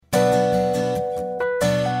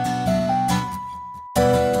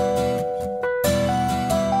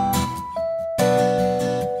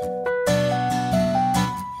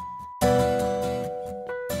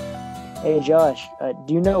Josh,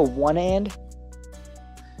 do you know one and?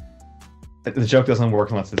 The joke doesn't work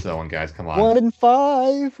unless it's Owen, guys. Come on.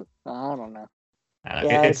 1-5. I don't know.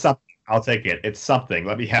 Yeah, It's something. I'll take it. It's something.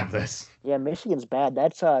 Let me have this. yeah, Michigan's bad.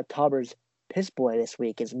 That's Tauber's piss boy this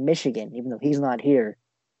week is Michigan, even though he's not here.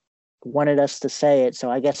 Wanted us to say it, so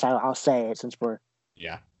I guess I'll say it since we're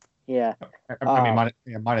Yeah. yeah. I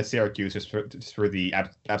mean, minus Syracuse just for the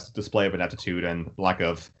absolute display of ineptitude and lack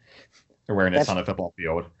of awareness on a football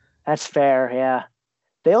field. That's fair. Yeah.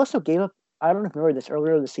 They also gave up. I don't know if you remember this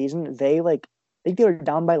earlier in the season. I think they were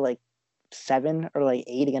down by like 7 or like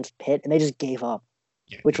 8 against Pitt, and they just gave up,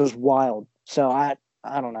 which was wild. So I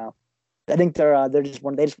don't know. I think they're just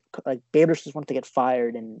one. They just like Babers just wants to get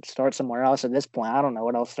fired and start somewhere else at this point. I don't know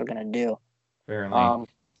what else they're gonna do. Apparently.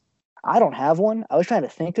 I don't have one. I was trying to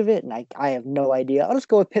think of it, and I have no idea. I'll just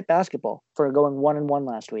go with Pitt basketball for going 1-1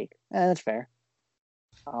 last week. That's fair.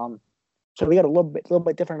 So we got a little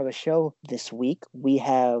bit different of a show this week.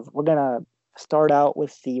 We're gonna start out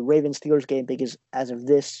with the Ravens Steelers game because as of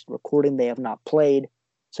this recording, they have not played.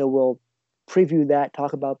 So we'll preview that,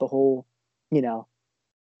 talk about the whole,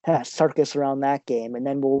 circus around that game, and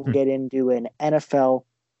then we'll get into an NFL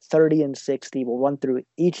 30 and 60. We'll run through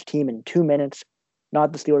each team in 2 minutes.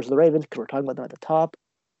 Not the Steelers or the Ravens because we're talking about them at the top,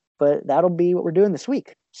 but that'll be what we're doing this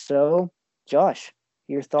week. So, Josh,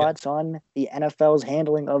 your thoughts on the NFL's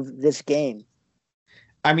handling of this game?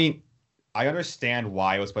 I mean, I understand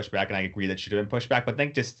why it was pushed back, and I agree that it should have been pushed back, but I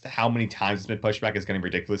think just how many times it's been pushed back is getting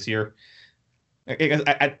ridiculous here. Because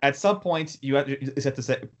at some point, you have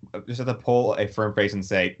to pull a firm face and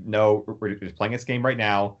say, no, we're just playing this game right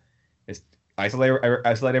now. It's isolate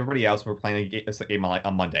everybody else. We're playing a game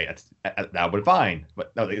on Monday. That would be fine.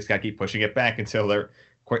 But no, they just got to keep pushing it back until they're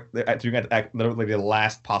doing it at literally the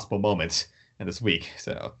last possible moment in this week.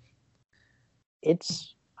 So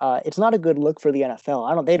it's not a good look for the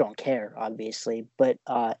NFL. They don't care, obviously, but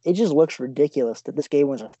it just looks ridiculous that this game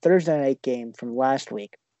was a Thursday night game from last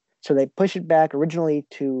week. So they push it back originally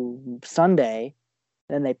to Sunday,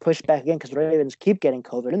 then they push back again because the Ravens keep getting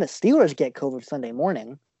COVID, and the Steelers get COVID Sunday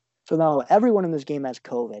morning. So now everyone in this game has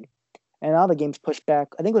COVID, and now the game's pushed back.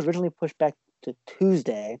 I think it was originally pushed back to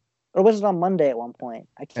Tuesday, or was it on Monday at one point?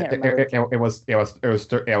 I can't remember. It was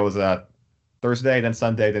Thursday, then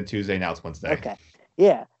Sunday, then Tuesday. Now it's Wednesday. Okay,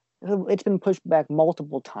 yeah, it's been pushed back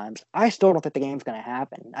multiple times. I still don't think the game's going to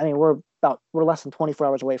happen. I mean, we're less than 24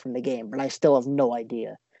 hours away from the game, but I still have no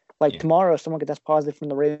idea. Tomorrow, someone could test positive from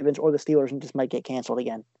the Ravens or the Steelers and just might get canceled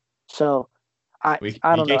again. So, I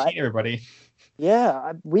don't know. Week 18, everybody.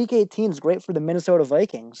 Yeah, Week 18 is great for the Minnesota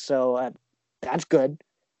Vikings, so that's good.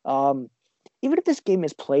 Even if this game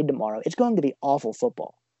is played tomorrow, it's going to be awful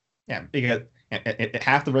football. Yeah, because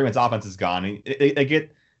half the Ravens' offense is gone. They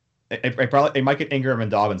might get Ingram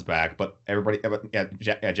and Dobbins back, but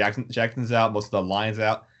Jackson's out. Most of the line's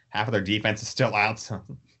out. Half of their defense is still out. So.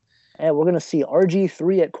 And we're going to see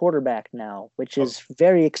RG3 at quarterback now, which is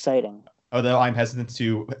very exciting. Although I'm hesitant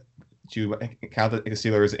to count the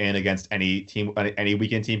Steelers in against any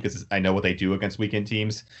weekend team because I know what they do against weekend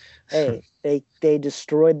teams. Hey, they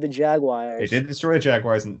destroyed the Jaguars. They did destroy the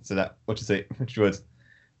Jaguars, and so which was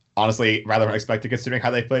honestly rather unexpected considering how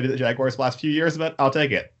they played the Jaguars last few years. But I'll take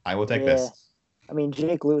it. I will take this. I mean,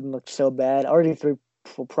 Jake Luton looked so bad. RG3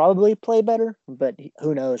 will probably play better, but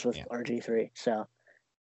who knows with RG3? So.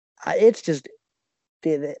 It's just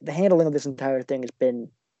the handling of this entire thing has been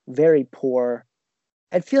very poor.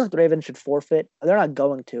 I feel like the Ravens should forfeit. They're not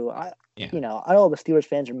going to. I know the Steelers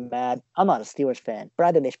fans are mad. I'm not a Steelers fan, but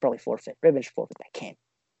I think they should probably forfeit. Ravens should forfeit that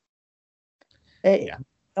game.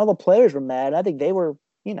 All the players were mad. I think they were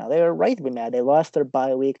right to be mad. They lost their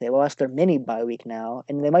bye week. They lost their mini bye week now,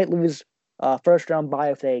 and they might lose first round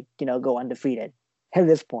bye if they go undefeated at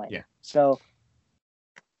this point. Yeah. So.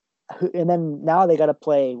 And then now they got to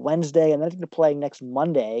play Wednesday, and then they're playing next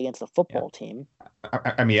Monday against the football team.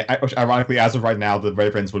 I mean, ironically, as of right now, the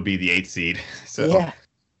Ravens would be the 8th seed. So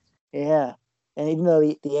yeah. And even though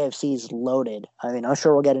the AFC is loaded, I mean, I'm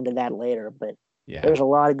sure we'll get into that later, but there's a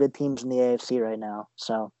lot of good teams in the AFC right now.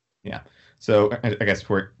 So So I guess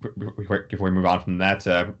before we move on from that,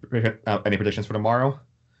 any predictions for tomorrow?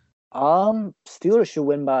 Steelers should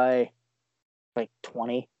win by like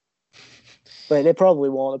 20. But they probably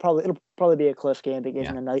won't. It'll probably be a close game because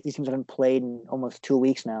these teams haven't played in almost 2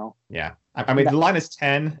 weeks now. Yeah, I mean the line is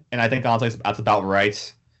 10, and I think honestly that's about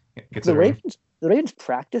right. The Ravens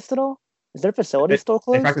practiced at all? Is their facility still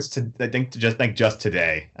closed? They practiced just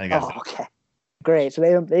today. I think. Okay, great. So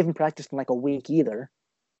they haven't practiced in like a week either.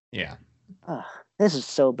 Yeah. This is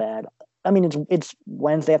so bad. I mean, it's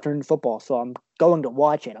Wednesday afternoon football, so I'm going to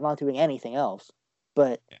watch it. I'm not doing anything else,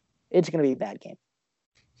 but it's going to be a bad game.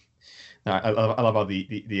 I love how the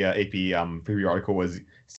AP preview article was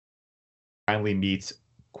finally meets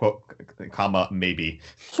quote comma maybe.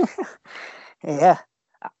 Yeah,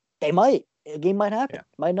 they might. A game might happen. Yeah.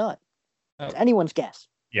 Might not. It's Oh. anyone's guess.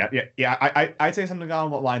 Yeah. I'd say something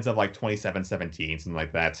along the lines of like 27-17, something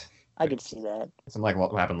like that. I could see that. Something like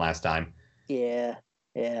what happened last time. Yeah.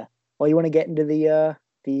 Well, you want to get into the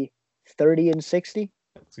 30 and 60?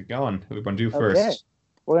 Let's get going. Who we want to do Okay. first?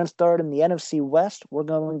 We're going to start in the NFC West. We're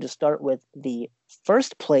going to start with the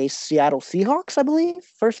first place Seattle Seahawks, I believe.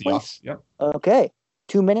 First place. Yep. Okay.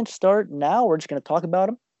 2 minutes start now. We're just going to talk about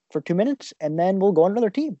them for 2 minutes, and then we'll go on another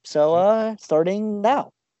team. So starting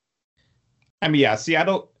now. I mean, yeah,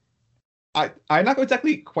 Seattle. I'm not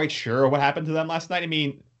exactly quite sure what happened to them last night. I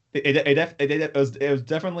mean, it was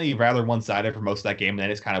definitely rather one-sided for most of that game, and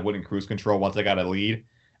then it's kind of went in cruise control once they got a lead.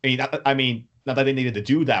 I mean, not that they needed to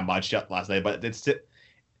do that much last night, but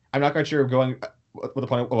I'm not quite sure what the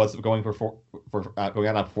point was going for going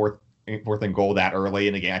out on fourth and goal that early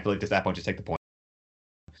in the game. I feel like just that point, just take the point.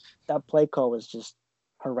 That play call was just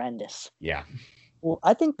horrendous. Yeah. Well,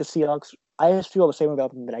 I think the Seahawks, I just feel the same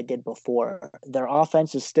about them that I did before. Their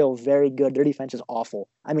offense is still very good. Their defense is awful.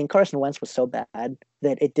 I mean, Carson Wentz was so bad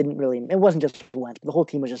that it wasn't just Wentz, but the whole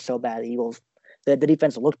team was just so bad. The Eagles, the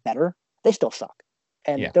defense looked better. They still suck.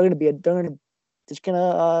 And it's going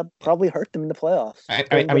to probably hurt them in the playoffs.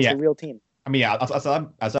 It's a real team. I mean, yeah,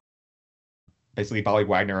 as basically Bobby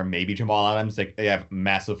Wagner and maybe Jamal Adams, they have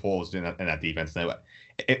massive holes in that defense.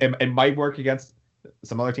 It might work against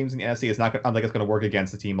some other teams in the NFC. It's not. I don't think it's going to work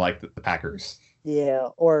against a team like the Packers. Yeah,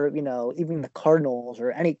 or even the Cardinals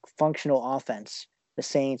or any functional offense. The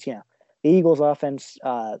Saints, the Eagles' offense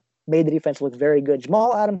made the defense look very good.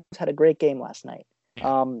 Jamal Adams had a great game last night.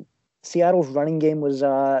 Yeah. Seattle's running game was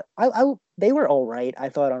they were all right, I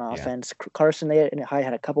thought, on offense. Yeah. Carson, they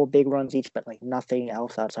had a couple big runs each, but like nothing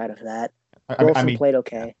else outside of that. Wilson played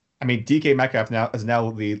okay. I mean, DK Metcalf is now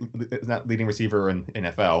leading receiver in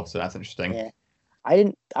NFL, so that's interesting. Yeah.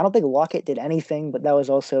 I don't think Lockett did anything, but that was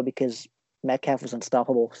also because Metcalf was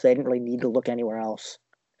unstoppable, so they didn't really need to look anywhere else.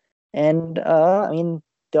 And I mean,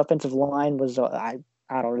 the offensive line was I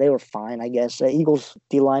don't know, they were fine, I guess. Eagles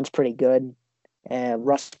D line's pretty good.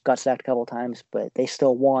 Russ got sacked a couple of times, but they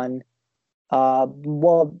still won.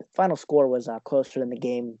 Well, final score was closer than the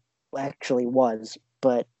game actually was,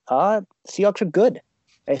 but Seahawks are good.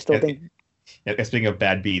 I still think. Yeah, speaking of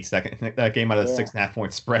bad beats, that game had a 6.5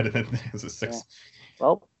 point spread, and then it was a 6. Yeah.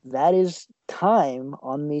 Well, that is time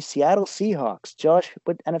on the Seattle Seahawks. Josh,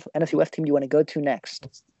 what NFC West team do you want to go to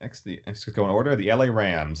next? Let's go in order. The LA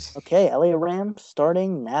Rams. Okay, LA Rams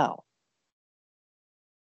starting now.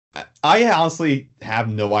 I honestly have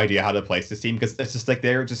no idea how to place this team because it's just like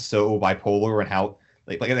they're just so bipolar and how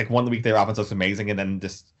like one week their offense looks amazing and then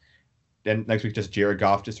next week just Jared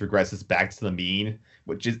Goff just regresses back to the mean,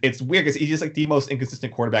 which is it's weird because he's just like the most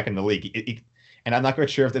inconsistent quarterback in the league. And I'm not quite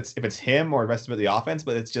sure if it's him or the rest of the offense,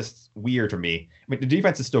 but it's just weird for me. I mean, the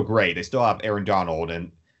defense is still great. They still have Aaron Donald,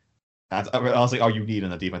 and that's honestly all you need in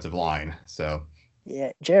the defensive line. So.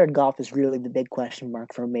 Yeah, Jared Goff is really the big question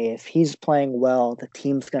mark for me. If he's playing well, the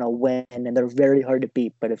team's going to win, and they're very hard to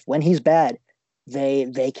beat. But when he's bad,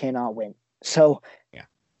 they cannot win. So yeah.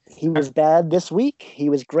 He was bad this week. He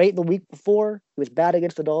was great the week before. He was bad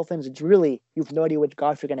against the Dolphins. It's really, you have no idea which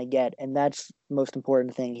Goff you're going to get, and that's the most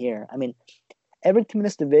important thing here. I mean, every team in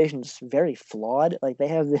this division is very flawed. Like, they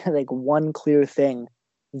have like one clear thing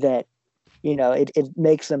that it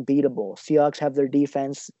makes them beatable. Seahawks have their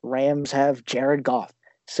defense. Rams have Jared Goff.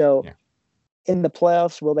 So in the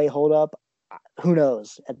playoffs, will they hold up? Who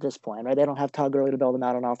knows at this point, right? They don't have Todd Gurley to bail them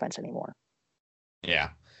out on offense anymore. Yeah.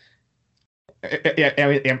 Yeah, I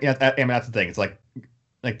mean, that's the thing. It's like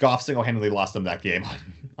Goff single-handedly lost them that game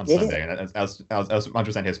on Sunday, and that was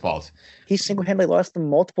 100% his fault. He single-handedly lost them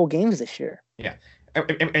multiple games this year. Yeah.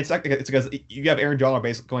 It's because you have Aaron Donald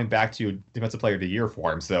basically going back to Defensive Player of the Year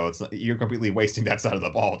for him, so you're completely wasting that side of the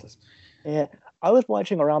ball. Yeah, I was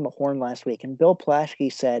watching Around the Horn last week, and Bill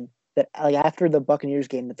Plaschke said that after the Buccaneers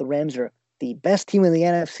game, that the Rams are the best team in the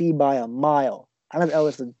NFC by a mile. I don't know if that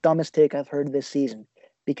was the dumbest take I've heard this season,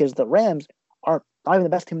 because the Rams are not even the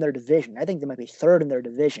best team in their division. I think they might be third in their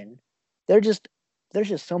division. There's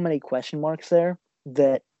just so many question marks there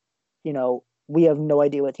that we have no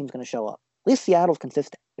idea what team's going to show up. At least Seattle's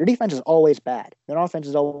consistent. Their defense is always bad. Their offense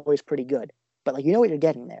is always pretty good. But what you're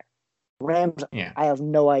getting there. Rams, I have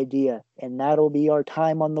no idea. And that'll be our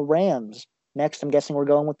time on the Rams. Next, I'm guessing we're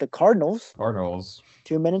going with the Cardinals.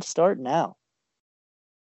 2 minutes start now.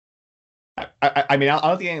 I mean, I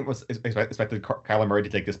don't think anyone was expected Kyler Murray to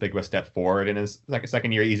take this big of a step forward in his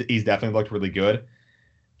second year. He's definitely looked really good.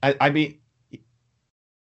 I mean,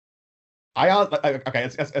 Okay,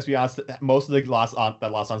 let's be honest. Most of the loss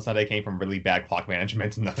on Sunday came from really bad clock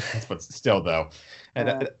management and nothing, but still though,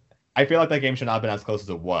 and I feel like that game should not have been as close as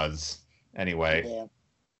it was. Anyway, yeah.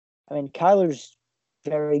 I mean, Kyler's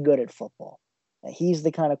very good at football. He's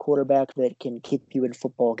the kind of quarterback that can keep you in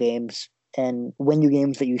football games and win you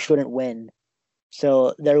games that you shouldn't win.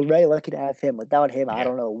 So they're very lucky to have him. Without him, I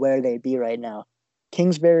don't know where they'd be right now.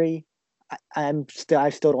 Kingsbury, I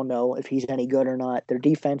still don't know if he's any good or not. Their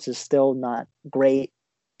defense is still not great,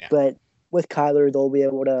 but with Kyler, they'll be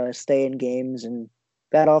able to stay in games, and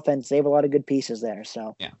that offense, they have a lot of good pieces there.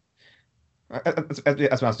 So yeah.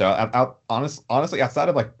 That's what I'm honestly, outside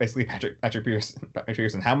of like basically Patrick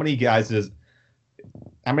Peterson, how many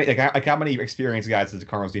experienced guys does the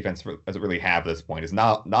Cardinals defense does it really have at this point? Is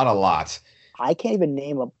not a lot. I can't even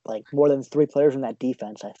name more than 3 players in that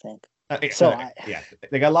defense, I think.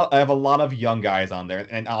 They got a lot. I have a lot of young guys on there,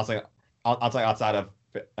 and honestly, outside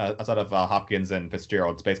of Hopkins and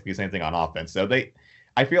Fitzgerald, it's basically the same thing on offense. So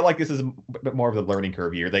I feel like this is a bit more of the learning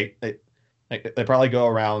curve year. They probably go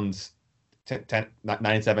around 9-7,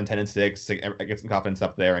 10-6, get some confidence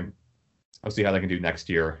up there, and I'll see how they can do next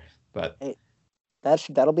year. But hey,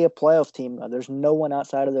 that'll be a playoff team. There's no one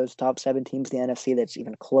outside of those top 7 teams in the NFC that's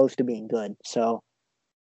even close to being good. So,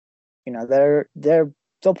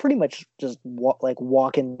 they'll pretty much just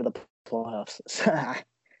walk into the playoffs.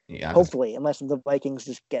 Yeah. Hopefully, unless the Vikings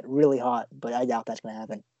just get really hot, but I doubt that's going to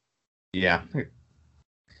happen. Yeah.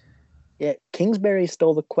 Yeah, Kingsbury's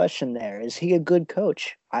still the question there. Is he a good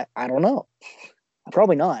coach? I don't know.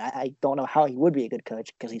 Probably not. I don't know how he would be a good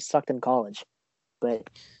coach because he sucked in college. But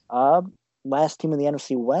last team in the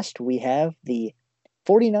NFC West, we have the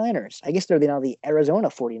 49ers. I guess they're now the Arizona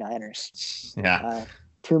 49ers. Yeah.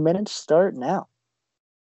 2 minutes start now.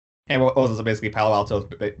 And what was basically Palo Alto's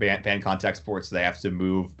ban contact sports? They have to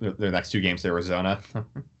move their next 2 games to Arizona.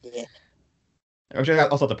 Yeah. Which I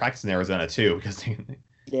also have to practice in Arizona too because.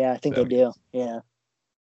 Yeah, I think they do. Yeah.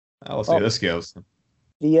 We'll see how this goes.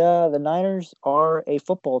 The Niners are a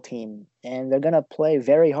football team, and they're gonna play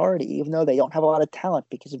very hard, even though they don't have a lot of talent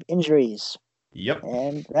because of injuries. Yep.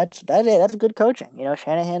 And that's it. That's good coaching.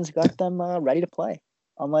 Shanahan's got them ready to play,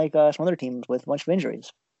 unlike some other teams with a bunch of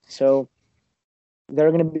injuries. So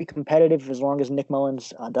they're going to be competitive as long as Nick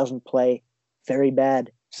Mullins doesn't play very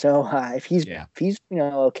bad. So if he's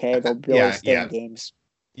okay, they'll be able to stay in games.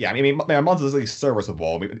 Yeah, I mean, Mullins is at least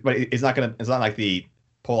serviceable, but it's not like the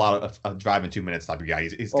pull out a drive in 2 minutes type of guy.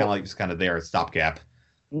 He's kind of there as stopgap.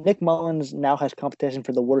 Nick Mullins now has competition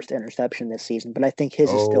for the worst interception this season, but I think his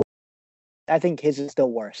is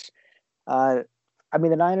still worse. I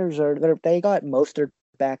mean, the Niners they got Mostert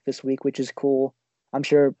back this week, which is cool. I'm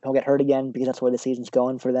sure he'll get hurt again because that's where the season's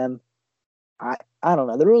going for them. I don't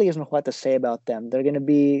know. There really isn't a lot to say about them. They're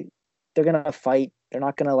gonna fight. They're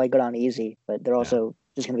not gonna go down easy, but they're also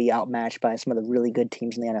just gonna be outmatched by some of the really good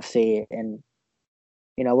teams in the NFC. And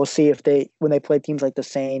we'll see if when they play teams like the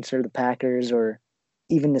Saints or the Packers or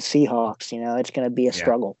even the Seahawks, it's gonna be a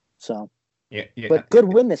struggle. So but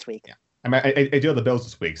good win this week. Yeah. I mean, I do have the Bills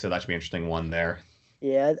this week, so that should be an interesting one there.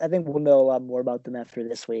 Yeah, I think we'll know a lot more about them after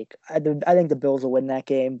this week. I think the Bills will win that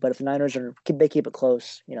game, but if the Niners they keep it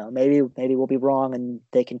close, maybe we'll be wrong and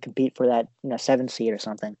they can compete for that 7th seed or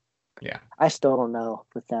something. Yeah, I still don't know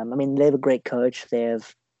with them. I mean, they have a great coach. They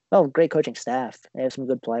have great coaching staff. They have some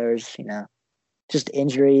good players. Just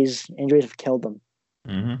injuries have killed them.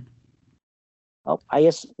 Mm-hmm. Oh, I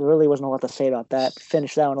guess there really wasn't a lot to say about that.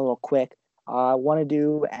 Finish that one a little quick. Want to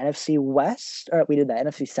do NFC West? Or we did that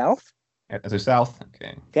NFC South. NFC South.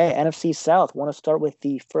 Okay. Okay, NFC South. Want to start with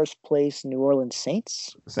the first place New Orleans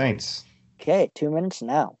Saints? Saints. Okay, 2 minutes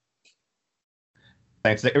now.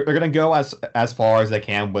 Thanks. They're going to go as far as they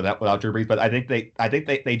can without Drew Brees, but I think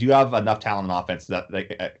they do have enough talent on offense that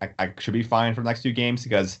I should be fine for the next 2 games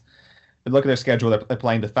because look at their schedule. They're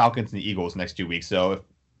playing the Falcons and the Eagles next 2 weeks. So,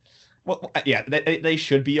 they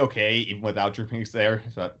should be okay even without Drew Brees there.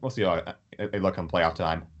 So we'll see how they look on playoff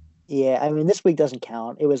time. Yeah, I mean, this week doesn't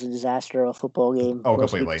count. It was a disaster of a football game. Oh,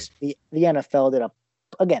 completely. The NFL did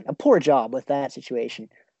a poor job with that situation.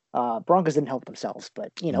 Broncos didn't help themselves,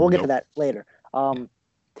 but we'll get to that later.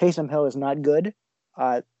 Taysom Hill is not good.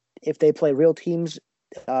 If they play real teams,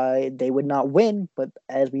 they would not win. But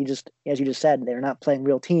as you just said, they're not playing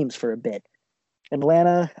real teams for a bit.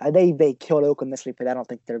 Atlanta, they killed Oakland this week, but I don't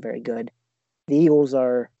think they're very good. The Eagles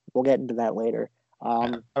are. We'll get into that later.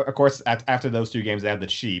 Of course, after those 2 games, they have the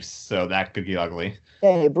Chiefs, so that could get ugly.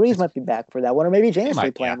 Yeah, Breeze might be back for that one, or maybe James will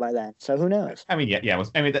be playing by then. So who knows? I mean, yeah.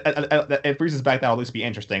 If Breeze is back, that'll at least be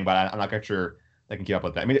interesting, but I'm not quite sure they can keep up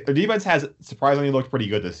with that. I mean, the defense has surprisingly looked pretty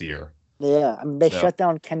good this year. Yeah, I mean, they shut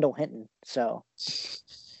down Kendall Hinton, so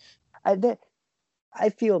I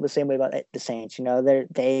feel the same way about the Saints.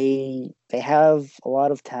 They have a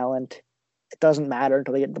lot of talent. It doesn't matter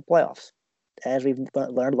until they get into the playoffs. As we've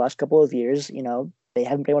learned the last couple of years, they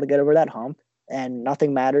haven't been able to get over that hump, and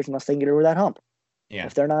nothing matters unless they can get over that hump. Yeah.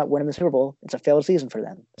 If they're not winning the Super Bowl, it's a failed season for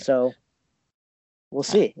them. So we'll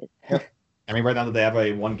see. I mean, right now they have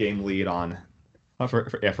a 1-game lead on for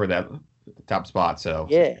that top spot. So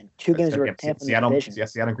yeah, 2 games were Tampa in the division.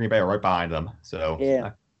 Seattle and Green Bay are right behind them. So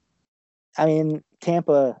yeah. I mean,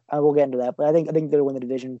 Tampa, I will get into that, but I think they'll win the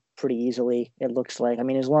division pretty easily, it looks like. I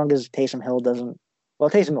mean, as long as Taysom Hill Taysom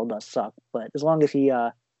Hill does suck, but as long as he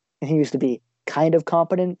continues to be kind of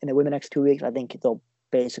competent and they win the next 2 weeks, I think they'll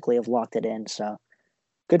basically have locked it in. So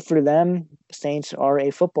good for them. The Saints are a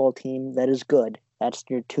football team that is good. That's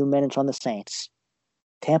your 2 minutes on the Saints.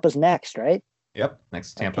 Tampa's next, right? Yep,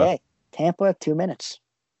 next Tampa. Okay, Tampa, 2 minutes.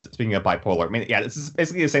 Speaking of bipolar, I mean, yeah, this is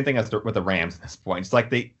basically the same thing as with the Rams at this point. It's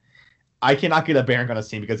like I cannot get a bearing on this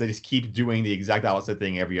team because they just keep doing the exact opposite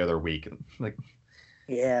thing every other week. Like,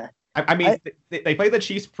 yeah. I mean, they played the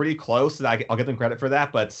Chiefs pretty close, and I'll give them credit for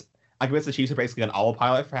that, but I guess the Chiefs are basically on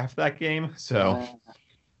autopilot for half that game, so...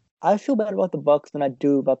 I feel better about the Bucs than I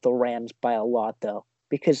do about the Rams by a lot, though,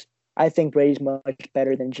 because I think Brady's much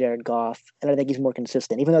better than Jared Goff, and I think he's more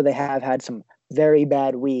consistent. Even though they have had some very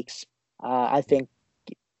bad weeks, I think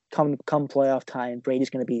come playoff time,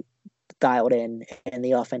 Brady's going to be dialed in, and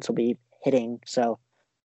the offense will be hitting. So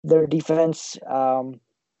their defense,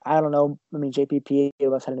 I don't know. I mean, JPP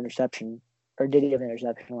had an interception, or did he have an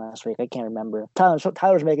interception last week? I can't remember.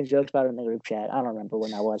 Tyler's making jokes about it in the group chat. I don't remember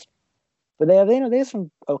when that was. But they have some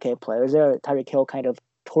okay players there. Tyreek Hill kind of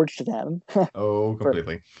torched them. Oh,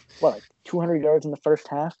 completely. Like 200 yards in the first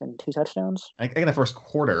half and 2 touchdowns? I think in the first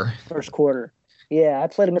quarter. First quarter. Yeah, I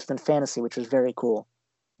played against them in fantasy, which was very cool.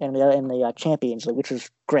 And the Champions League, which was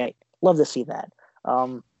great. Love to see that.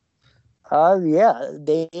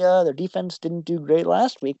 Their defense didn't do great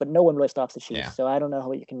last week, but no one really stops the Chiefs. Yeah. So I don't know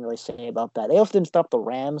what you can really say about that. They also didn't stop the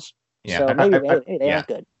Rams. Yeah, so maybe they aren't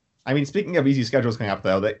good. I mean, speaking of easy schedules coming up,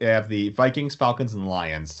 though, they have the Vikings, Falcons, and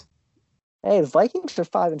Lions. Hey, the Vikings are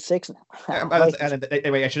 5-6 now.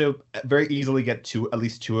 Anyway, I should have very easily get at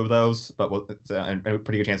least 2 of those, but it's a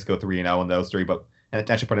pretty good chance to go 3-0 in those 3. But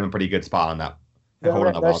that should put them in a pretty good spot on that. They're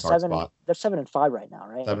 7-5 right now,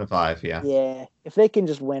 right? 7-5, yeah. Yeah, if they can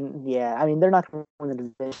just win, yeah. I mean, they're not going to win the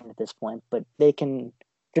division at this point, but they can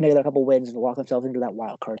get a couple wins and walk themselves into that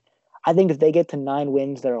wild card. I think if they get to 9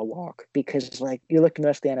 wins, they're a lock because, like, you look at the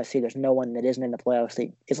rest of the NFC, there's no one that isn't in the playoffs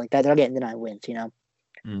that is like that. They're getting the 9 wins,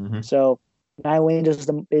 Mm-hmm. So 9 wins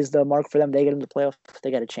is the mark for them. They get into the playoffs, they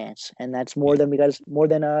got a chance, and that's more than you can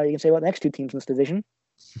say about the next 2 teams in this division.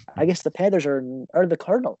 I guess the Panthers or the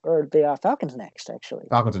Cardinals or the Falcons next. Actually,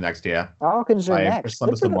 Falcons are next. Yeah, Falcons are next.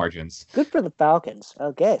 For some margins. Good for the Falcons.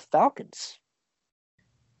 Okay, Falcons.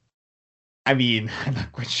 I mean, I'm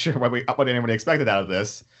not quite sure what anybody expected out of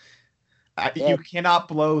this. You cannot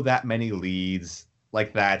blow that many leads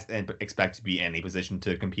like that and expect to be in a position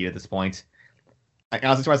to compete at this point. I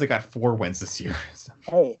was surprised they got 4 wins this year.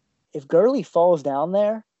 Hey, if Gurley falls down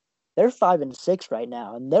there, they're 5-6 right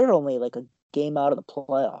now, and they're only like a game out of the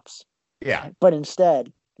playoffs. Yeah. But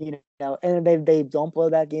instead, and they don't blow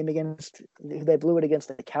that game they blew it against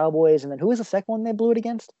the Cowboys, and then who was the second one they blew it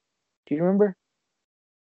against? Do you remember?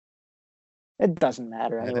 It doesn't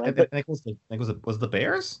matter anyway. I think it was the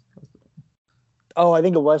Bears? Oh, I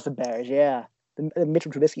think it was the Bears. Yeah, the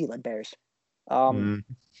Mitchell Trubisky led Bears.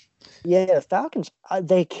 Yeah, the Falcons.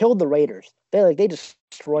 They killed the Raiders. They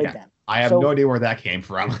destroyed them. I have no idea where that came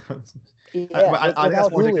from. Yeah, I think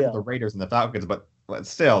that's more taken the Raiders and the Falcons, but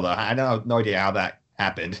still, though, I have no idea how that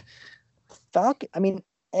happened. Falcons.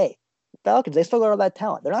 They still got all that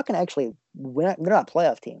talent. They're not going to actually win. They're not a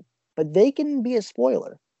playoff team, but they can be a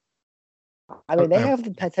spoiler. I mean, they have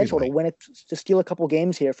the potential to win it, to steal a couple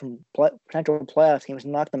games here from potential playoff teams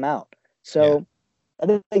and knock them out. So, I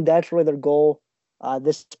think that's really their goal. At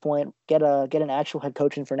this point, get an actual head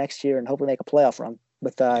coach in for next year and hopefully make a playoff run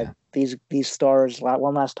with these stars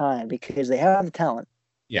one last time because they have the talent.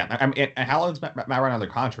 Yeah, I mean, and how long is Matt Ryan under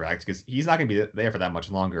contract? Because he's not going to be there for that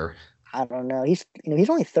much longer. I don't know. He's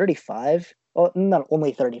only 35. Well, not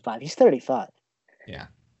only 35. He's 35. Yeah.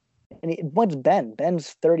 And what's Ben?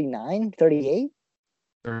 Ben's 39, 38?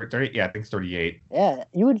 30, yeah, I think it's 38. Yeah,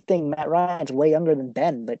 you would think Matt Ryan's way younger than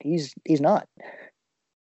Ben, but he's not.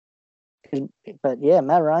 But yeah,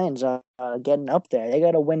 Matt Ryan's getting up there. They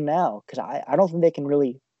got to win now because I don't think they can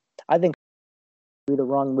really. I think it'd be the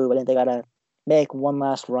wrong move. I think they got to make one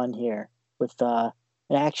last run here with an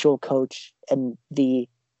actual coach and the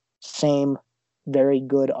same very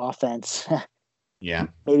good offense. Yeah,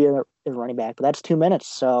 maybe is running back, but that's 2 minutes.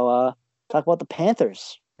 So talk about the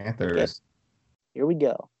Panthers. Okay, Panthers. here we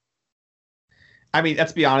go. I mean,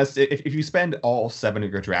 let's be honest. If you spend all 7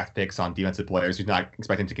 of your draft picks on defensive players, you're not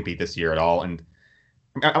expecting to compete this year at all. And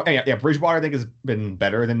yeah, Bridgewater I think has been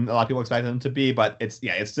better than a lot of people expected him to be, but it's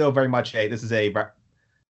still very much this is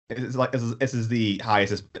the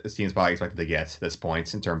highest this team's probably expected to get at this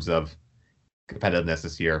point in terms of competitiveness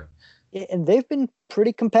this year. Yeah, and they've been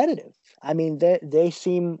pretty competitive. I mean, they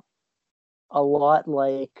seem a lot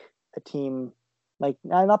like a team like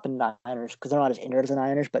not the Niners because they're not as injured as the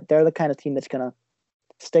Niners, but they're the kind of team that's gonna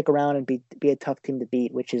stick around and be a tough team to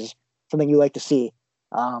beat, which is something you like to see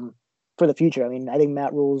for the future. I mean, I think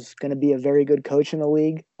Matt Rule's going to be a very good coach in the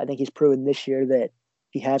league. I think he's proven this year that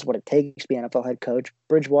he has what it takes to be an NFL head coach.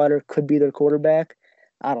 Bridgewater could be their quarterback.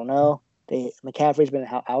 I don't know. McCaffrey's been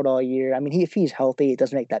out all year. I mean, if he's healthy, it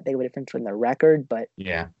doesn't make that big of a difference in their record. But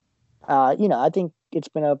yeah, I think it's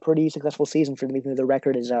been a pretty successful season for them. Even though the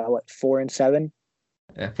record is 4-7.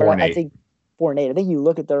 4-8. I think 4-8. I think you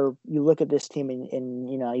look at this team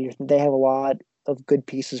and they have a lot of good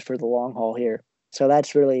pieces for the long haul here. So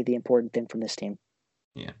that's really the important thing from this team.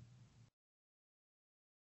 Yeah.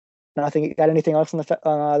 Nothing. Got anything else on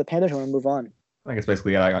the Panthers? I want to move on. I think it's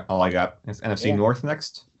basically all I got. It's NFC North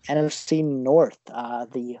next. NFC North.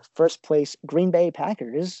 The first place Green Bay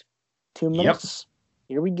Packers. 2 minutes. Yep.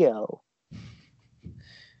 Here we go.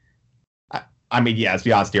 I mean, yeah, let's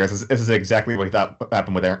be honest here. This is exactly what we thought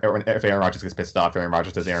happened with Aaron. If Aaron Rodgers gets pissed off, Aaron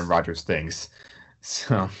Rodgers does Aaron Rodgers things.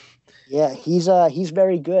 So. Yeah, he's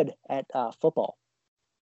very good at football.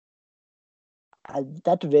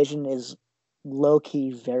 That division is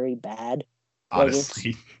low-key very bad.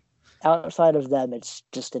 Honestly. Outside of them, it's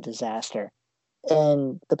just a disaster.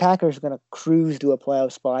 And the Packers are going to cruise to a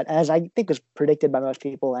playoff spot, as I think was predicted by most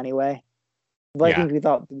people anyway. Vikings we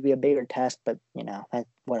thought would be a bigger test, but,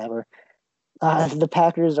 whatever. The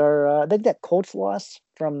Packers are they that Colts loss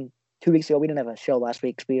from 2 weeks ago. We didn't have a show last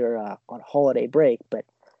week because we were on holiday break, but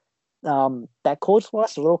that Colts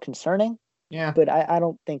loss is a little concerning. Yeah. But I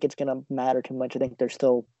don't think it's going to matter too much. I think they're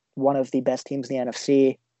still one of the best teams in the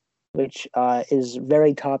NFC, which is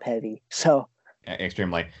very top heavy. So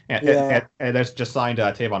extremely. And there's just signed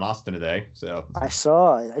Tavon Austin today. So I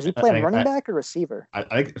saw. Is he playing running back or receiver? I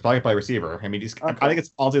think it's probably play receiver. I mean, I think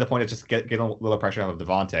it's honestly the point of just getting a little pressure off of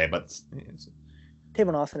Devontae, but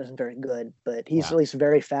Tavon Austin isn't very good, but he's at least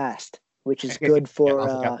very fast, which is good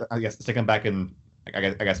for. I guess stick him back in. I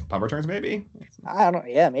guess punt returns maybe. I don't know.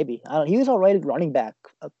 Yeah, maybe. I don't. He was all right at running back.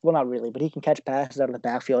 Well, not really, but he can catch passes out of the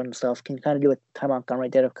backfield and stuff. Can kind of do what Ty Montgomery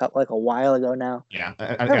did a while ago now. Yeah,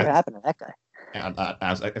 whatever happened to that guy?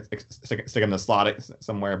 I was stick him in the slot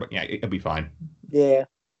somewhere, but yeah, it'll be fine. Yeah,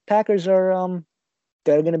 Packers are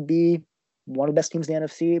they're going to be one of the best teams in the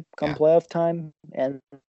NFC come playoff time, and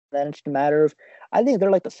then it's a matter of I think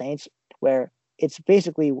they're like the Saints, where it's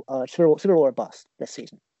basically Super Bowl or bust this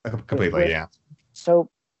season. Completely, yeah. So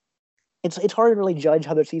it's hard to really judge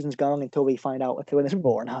how their season's going until we find out if they win the Super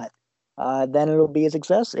Bowl or not. Then it'll be a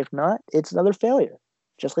success. If not, it's another failure,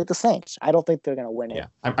 just like the Saints. I don't think they're going to win it. Yeah,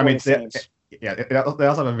 I mean, they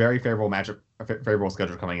also have a very favorable matchup, favorable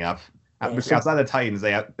schedule coming up. Outside the Titans,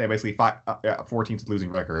 they basically 4 teams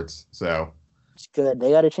losing records. So it's good.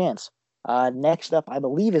 They got a chance. Next up, I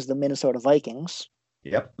believe, is the Minnesota Vikings.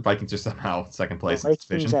 Yep, the Vikings are somehow second place.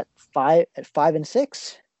 Vikings at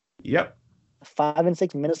 5-6. Yep.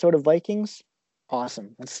 5-6 Minnesota Vikings.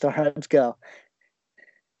 Awesome. Let's go.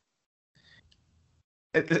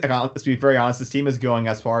 Let's be very honest. This team is going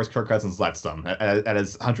as far as Kirk Cousins lets them. That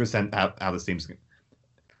is 100% how this team's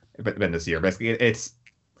been this year. Basically, it's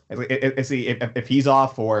if he's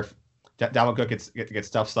off or if Dalvin Cook gets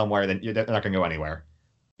stuffed somewhere, then they're not going to go anywhere.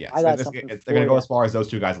 Yeah, they're going to go as far as those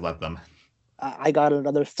two guys let them. I got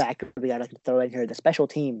another factor we got to throw in here: the special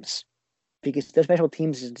teams. Because their special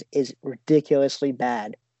teams is ridiculously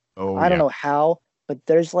bad. I don't know how, but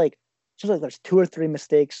there's 2 or 3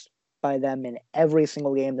 mistakes by them in every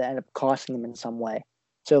single game that end up costing them in some way.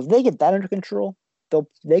 So if they get that under control,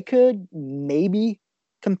 they could maybe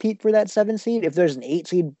compete for that 7 seed. If there's an 8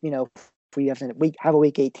 seed, if we have a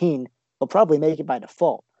week 18, they'll probably make it by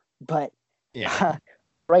default. But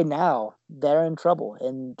right now they're in trouble,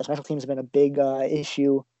 and the special teams have been a big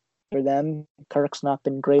issue for them. Kirk's not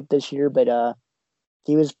been great this year, but I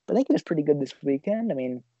think he was pretty good this weekend. I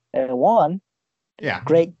mean, they won. Yeah.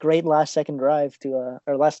 Great last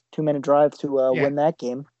 2-minute drive to win that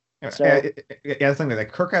game. So the thing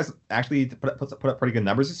that Kirk has actually put up pretty good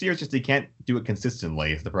numbers this year. It's just he can't do it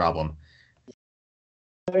consistently. Is the problem.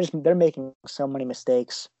 They're making so many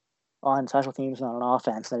mistakes on special teams and on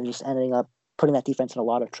offense that are just ending up putting that defense in a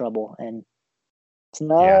lot of trouble. And It's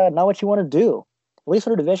not what you want to do. At least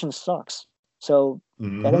their division sucks. So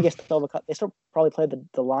I think they still probably play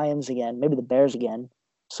the Lions again, maybe the Bears again.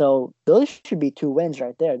 So those should be 2 wins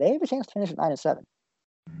right there. They have a chance to finish at 9-7.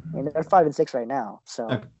 I mean, they're 5-6 right now.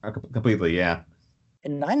 So completely, yeah.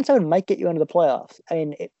 And 9-7 might get you into the playoffs. I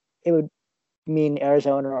mean, it would mean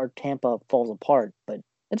Arizona or Tampa falls apart, but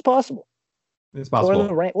it's possible. It's possible.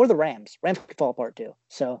 Or the Rams. Rams could fall apart too.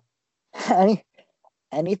 So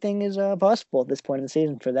anything is possible at this point in the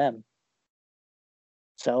season for them.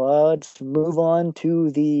 So let's move on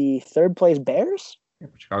to the 3rd place Bears.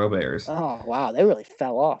 Chicago Bears. Oh wow, they really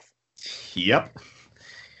fell off. Yep.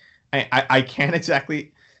 I can't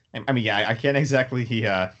exactly. I mean, yeah, I can't exactly.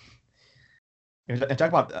 Talk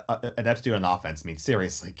about ineptitude on offense. I mean,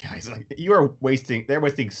 seriously, guys, like they're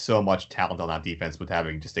wasting so much talent on that defense with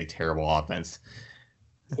having just a terrible offense.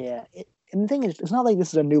 Yeah, and the thing is, it's not like this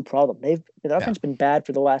is a new problem. Their offense has been bad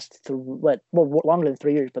for the last longer than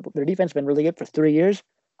 3 years, but their defense has been really good for 3 years.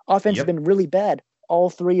 Offense has been really bad all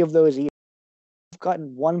 3 of those years. They've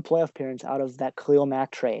gotten 1 playoff appearance out of that Khalil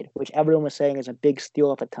Mack trade, which everyone was saying is a big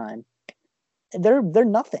steal at the time. They're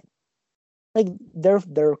nothing. Like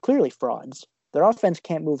they're clearly frauds. Their offense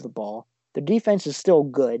can't move the ball. Their defense is still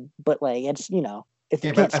good, but like it's if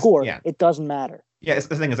you can't score, it doesn't matter. Yeah, it's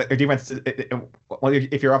the thing is like your defense.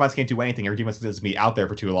 If your offense can't do anything, your defense is be out there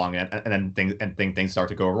for too long, and then things start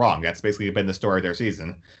to go wrong. That's basically been the story of their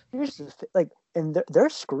season. Here's the and they're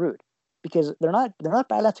screwed because they're not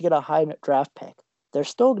bad enough to get a high draft pick. They're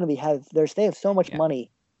still going to they have so much money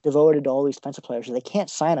devoted to all these defensive players, so they can't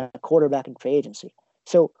sign a quarterback in free agency.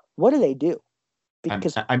 So what do they do?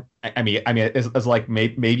 Because I mean, it's like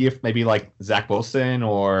maybe like Zach Wilson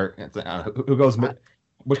or who goes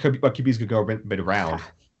what QBs could go mid round.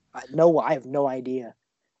 No, I have no idea.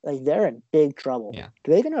 Like they're in big trouble. Yeah.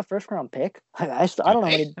 Do they even have a 1st round pick? I don't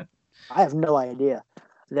know. I have no idea.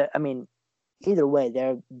 I mean, either way,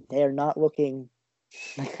 they're not looking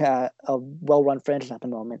like a well-run franchise at the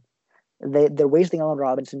moment. They're wasting Allen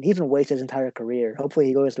Robinson. He's been wasted his entire career. Hopefully,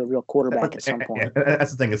 he goes to a real quarterback at some point.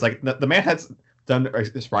 That's the thing. It's like the man has done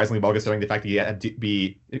surprisingly well considering the fact that he had to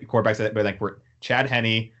be quarterbacks that like were Chad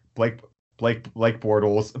Henne, Blake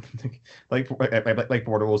Bortles, Blake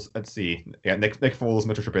Bortles. Let's see, Nick Foles,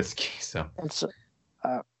 Mitchell Trubisky. So it's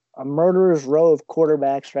a murderer's row of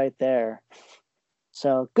quarterbacks right there.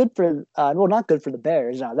 So good for not good for the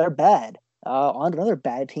Bears. They're bad. On another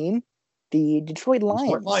bad team, the Detroit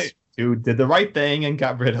Lions. Who did the right thing and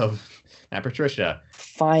got rid of Matt Patricia.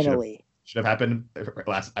 Finally. Should have happened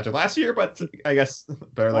after last year, but I guess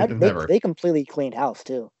better late than never. They completely cleaned house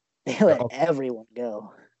too. They let everyone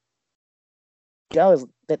go. That was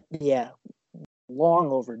long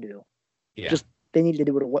overdue. Yeah. Just they needed to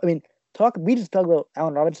do it. I mean, we just talked about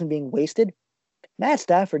Allen Robinson being wasted. Matt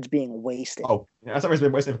Stafford's being wasted. Oh, that's always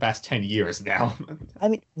been wasted for the past 10 years now. I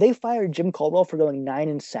mean, they fired Jim Caldwell for going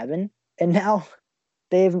 9-7, and now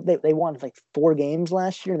they won like 4 games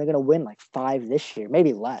last year, and they're going to win like 5 this year,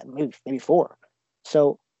 maybe 4.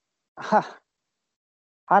 So, I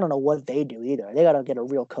don't know what they do either. They got to get a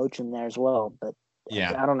real coach in there as well, but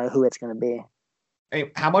I don't know who it's going to be.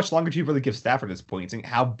 Hey, how much longer do you really give Stafford at this point? Think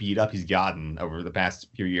how beat up he's gotten over the past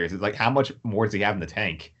few years. It's like how much more does he have in the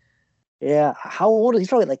tank? Yeah, how old is he? He's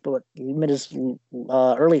probably like mid his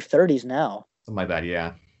early 30s now. Something like that,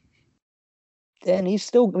 yeah. And he's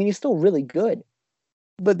still really good.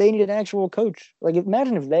 But they need an actual coach. Like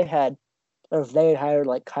imagine if they had hired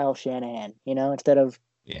like Kyle Shanahan, instead of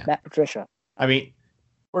Matt Patricia. I mean,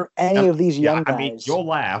 or any of these young guys. I mean, you'll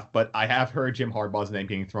laugh, but I have heard Jim Harbaugh's name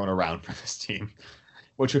being thrown around for this team,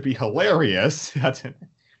 which would be hilarious.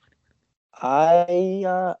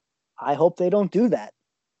 I hope they don't do that.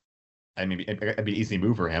 I mean, it'd be an easy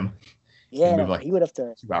move for him. Yeah, he would have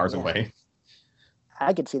to 2 hours away.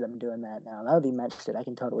 I could see them doing that now. That would be matched. I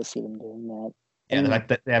can totally see them doing that. And the fact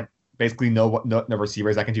that they have basically no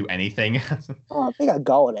receivers that can do anything. Oh, they got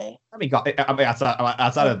Galladay. I mean,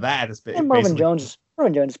 outside of that, it's and Marvin Jones.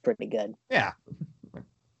 Marvin Jones is pretty good. Yeah.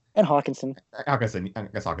 And Hawkinson. I guess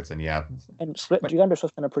Hawkinson, yeah. And DeAndre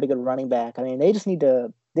Swift's been a pretty good running back. I mean, they just need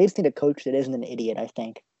a coach that isn't an idiot, I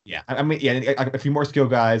think. Yeah, I mean, a few more skill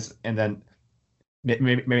guys, and then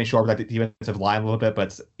maybe shore up the defensive line a little bit.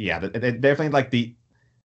 But yeah, they definitely like the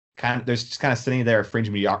they're just kind of sitting there fringe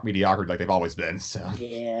mediocrity like they've always been. So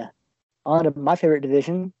yeah, on to my favorite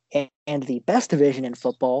division and the best division in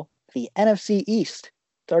football, the NFC East.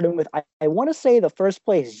 Starting with, I want to say the first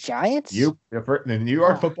place Giants. The New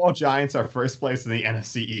York Football Giants are first place in the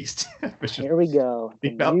NFC East. Here we go.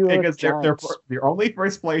 Because they're only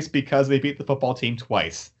first place because they beat the football team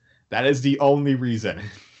twice. That is the only reason.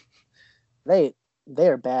 They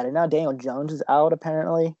they're bad. And now Daniel Jones is out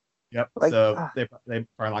apparently. Yep. Like, So they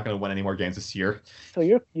are not going to win any more games this year. so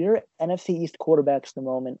your NFC East quarterbacks at the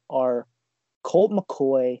moment are Colt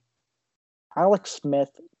McCoy, Alex Smith,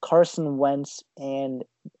 Carson Wentz, and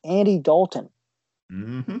Andy Dalton.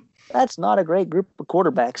 Mm-hmm. That's not a great group of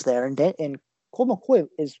quarterbacks there. And Colt McCoy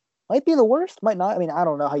might be the worst, might not. I mean, I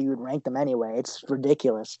don't know how you would rank them anyway. It's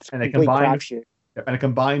ridiculous. It's And a complete crapshoot. a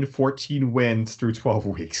combined 14 wins through 12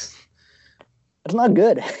 weeks. It's not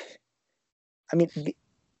good. I mean,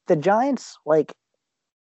 the Giants, like,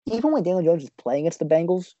 even when Daniel Jones was playing against the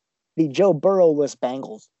Bengals, the Joe Burrow-less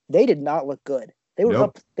Bengals, they did not look good. They were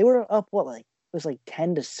up. They were up. What, like, it was like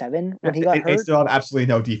 10-7 when he got hurt. They still have absolutely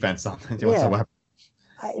no defense on them whatsoever.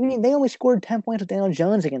 I mean, they only scored 10 points with Daniel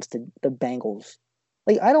Jones against the Bengals.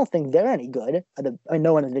 Like, I don't think they're any good. I mean,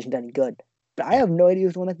 no one in the division is any good. But I have no idea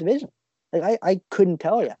who's won that division. Like, I couldn't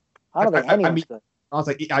tell you. I don't think anyone's good.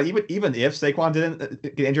 Honestly, even if Saquon didn't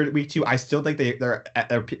get injured week 2, I still think their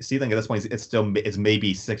ceiling at this point is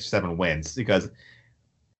maybe 6 or 7 wins because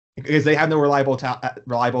they have no reliable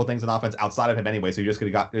things on offense outside of him anyway. So you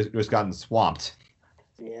just gotten swamped.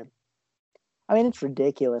 Yeah, I mean, it's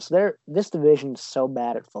ridiculous. This division is so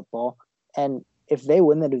bad at football, and if they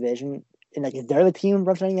win the division, and like if they're the team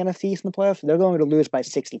representing the NFC East in the playoffs, they're going to lose by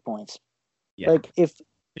 60 points. Yeah. Like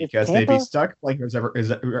because Tampa, they'd be stuck playing whoever's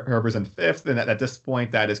in 5th, and at this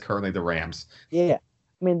point, that is currently the Rams. Yeah,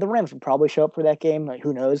 I mean, the Rams would probably show up for that game. Like,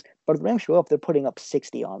 who knows? But if the Rams show up, they're putting up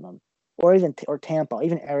 60 on them, or Tampa,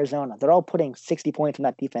 even Arizona. They're all putting 60 points on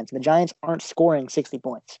that defense, and the Giants aren't scoring 60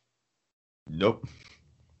 points. Nope.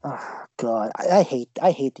 Oh God, I hate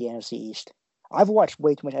the NFC East. I've watched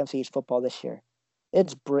way too much NFC East football this year.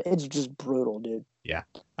 It's just brutal, dude. Yeah.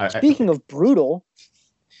 Speaking of brutal.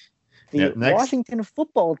 The next, Washington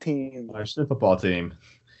football team. Washington football team.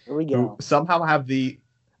 Here we go. Who somehow have the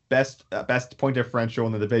best point differential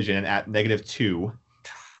in the division at -2,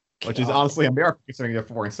 which is honestly a miracle considering they're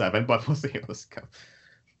 4-7. But we'll see how this goes.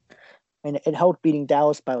 And it helped beating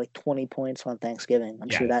Dallas by like 20 points on Thanksgiving. I'm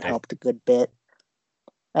sure that helped a good bit.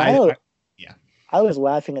 I was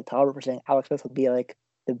laughing at Talbot for saying Alex Smith would be like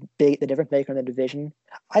the difference maker in the division.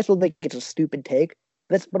 I still think it's a stupid take.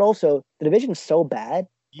 But also the division is so bad.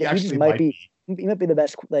 He might be the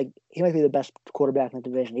best. Like he might be the best quarterback in the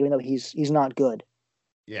division, even though he's not good.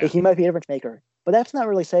 Yeah, like, he might be a difference maker, but that's not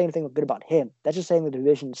really saying anything good about him. That's just saying the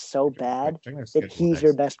division is so bad that he's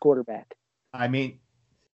your best quarterback. I mean,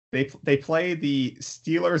 they play the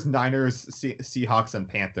Steelers, Niners, Seahawks, and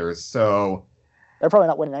Panthers, so they're probably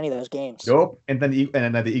not winning any of those games. Nope, and then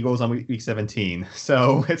the Eagles on week 17.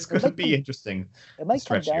 So it's going to be interesting. It might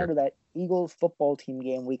come down to that Eagles football team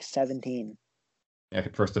game week 17. Yeah,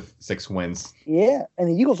 first of 6 wins. Yeah, and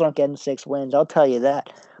the Eagles aren't getting 6 wins. I'll tell you that.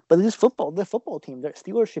 But the football team, the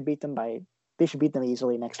Steelers should beat them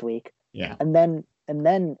easily next week. Yeah. And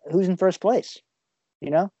then who's in first place? You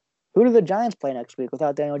know, who do the Giants play next week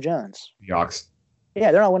without Daniel Jones? Seahawks.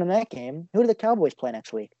 Yeah, they're not winning that game. Who do the Cowboys play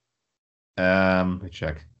next week? Let me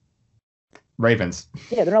check. Ravens.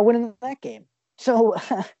 Yeah, they're not winning that game. So.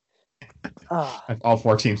 All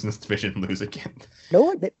 4 teams in this division lose again.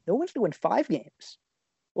 No one's doing 5 games.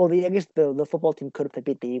 Well, I guess the football team could have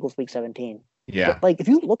beat the Eagles week 17. Yeah. But, like, if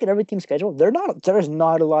you look at every team's schedule, there's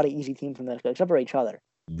not a lot of easy teams from that except for each other.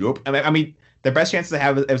 Nope. I mean, the best chance they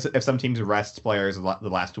have is if some teams rest players the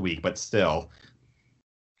last week, but still.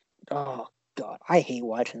 Oh God, I hate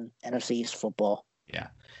watching NFC East football. Yeah.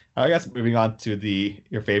 I guess moving on to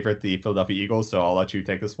your favorite, the Philadelphia Eagles. So I'll let you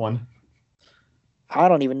take this one. I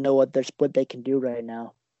don't even know what they can do right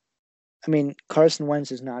now. I mean, Carson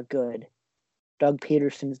Wentz is not good. Doug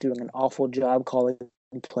Peterson's doing an awful job calling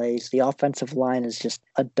plays. The offensive line is just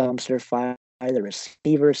a dumpster fire. The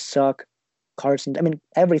receivers suck.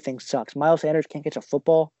 Everything sucks. Miles Sanders can't catch a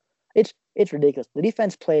football. It's ridiculous. The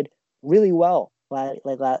defense played really well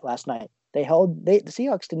last night. The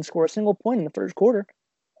Seahawks didn't score a single point in the first quarter.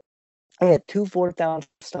 They had 2 4th-down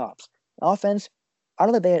stops. Offense, I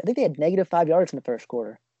think they had -5 yards in the first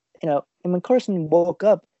quarter. You know, and when Carson woke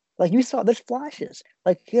up, like you saw, there's flashes.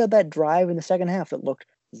 Like he had that drive in the second half that looked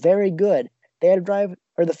very good. They had a drive,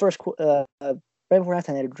 or the first right before halftime,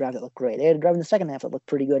 they had a drive that looked great. They had a drive in the second half that looked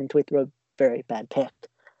pretty good until he threw a very bad pick,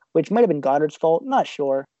 which might have been Goddard's fault. Not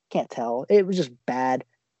sure, can't tell. It was just bad.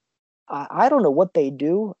 I don't know what they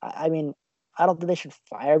do. I mean, I don't think they should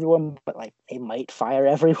fire everyone, but like they might fire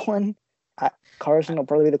everyone. Carson will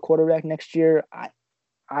probably be the quarterback next year. I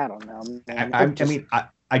don't know.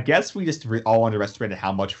 I guess we just all underestimated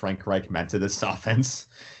how much Frank Reich meant to this offense.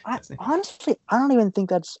 Honestly, I don't even think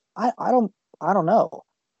that's. I don't know.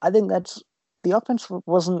 I think that's the offense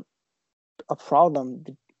wasn't a problem.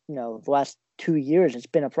 the last 2 years. It's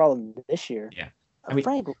been a problem this year. Yeah. I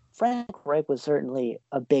mean, Frank Reich was certainly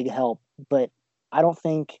a big help, but I don't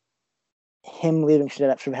think him leaving should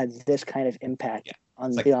have had this kind of impact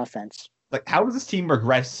on the offense. Like, how does this team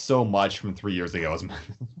regress so much from 3 years ago?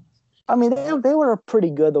 I mean, they were pretty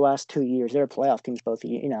good the last 2 years. They were playoff teams both,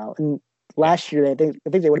 and last year I think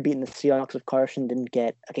they would have beaten the Seahawks if Carson didn't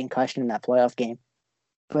get a concussion in that playoff game.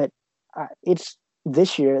 But it's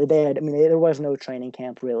this year there was no training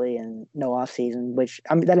camp really and no off season, which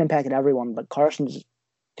that impacted everyone. But Carson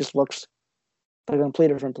just looks like a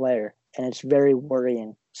completely different player, and it's very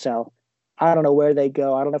worrying. So I don't know where they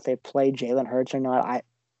go. I don't know if they play Jalen Hurts or not.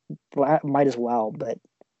 I might as well, but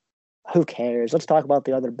who cares? Let's talk about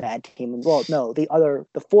the other bad team. Well, no,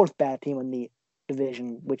 the fourth bad team in the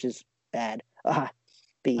division, which is bad.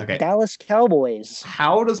 Dallas Cowboys.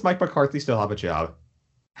 How does Mike McCarthy still have a job?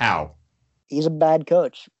 How? He's a bad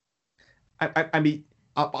coach. I mean,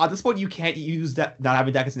 at this point, you can't use that not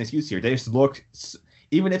having Dak as an excuse here. They just look.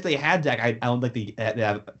 Even if they had Dak, I don't think they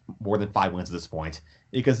have more than 5 wins at this point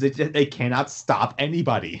because they cannot stop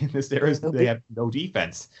anybody. They have no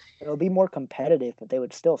defense. It'll be more competitive, but they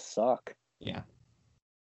would still suck. Yeah.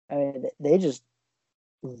 I mean,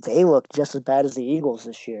 they look just as bad as the Eagles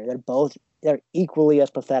this year. They're equally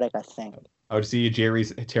as pathetic, I think. Oh, did you see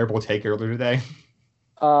Jerry's terrible take earlier today?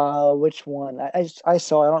 Which one? I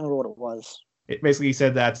saw. I don't remember what it was. It basically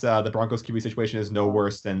said that the Broncos QB situation is no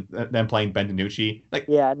worse than playing Ben DiNucci. Like,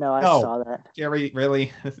 yeah, no, I saw that. Jerry,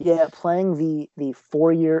 really? Yeah, playing the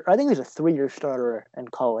 4-year. I think he was a 3-year starter in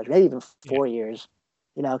college, maybe even 4 years.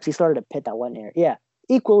 Because he started at Pitt that 1 year. Yeah,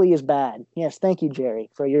 equally as bad. Yes, thank you, Jerry,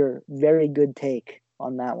 for your very good take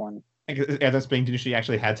on that one. And that's being DiNucci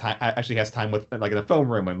actually has time with like in the film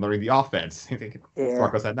room and learning the offense.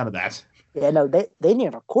 Broncos had none of that. Yeah, no, they didn't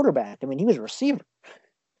have a quarterback. I mean, he was a receiver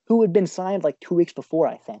who had been signed like 2 weeks before,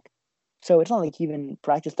 I think. So it's not like he even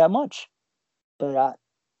practiced that much. But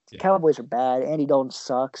Cowboys are bad. Andy Dalton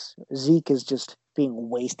sucks. Zeke is just being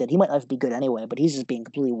wasted. He might not be good anyway, but he's just being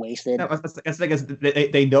completely wasted. No, it's like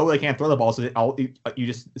they know they can't throw the ball, so you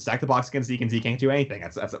just stack the box against Zeke, and Zeke can't do anything.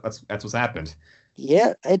 That's what's happened.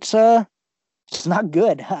 Yeah, it's not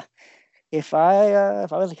good. If I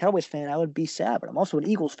was a Cowboys fan, I would be sad, but I'm also an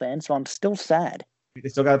Eagles fan, so I'm still sad. They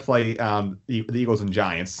still got to play the Eagles and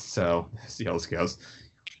Giants, so see how this goes.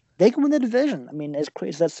 They can win the division. I mean, as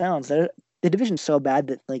crazy as that sounds, the division's so bad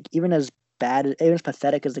that like even as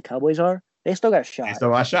pathetic as the Cowboys are, they still got a shot. They still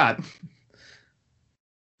got a shot.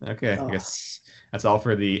 Okay, I guess that's all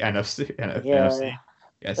for the NFC. NFC.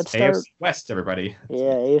 Yes, AFC West, everybody.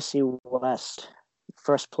 Yeah, AFC West.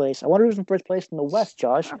 First place. I wonder who's in first place in the West,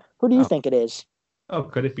 Josh. Who do you think it is? Oh,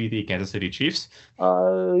 could it be the Kansas City Chiefs?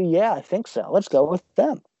 Yeah, I think so. Let's go with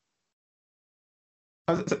them.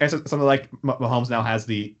 Something like Mahomes now has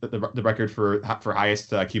the record for highest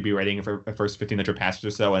QB rating for the first 1,500 passes or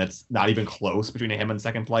so, and it's not even close between him and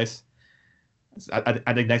second place.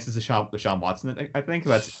 I think next is Deshaun Watson. I think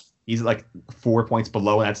he's like 4 points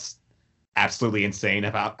below, and that's absolutely insane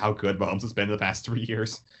about how good Mahomes has been in the past 3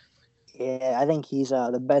 years. Yeah, I think he's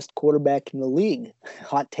the best quarterback in the league.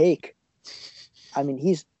 Hot take. I mean,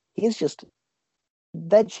 he's just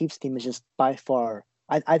that Chiefs team is just by far.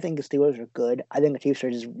 I think the Steelers are good. I think the Chiefs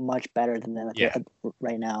are just much better than them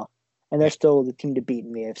right now, and they're still the team to beat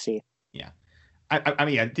in the AFC. Yeah, I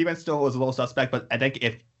mean, defense still is a little suspect, but I think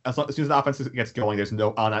as soon as the offense gets going, there's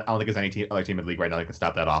no. I don't think there's any other team in the league right now that can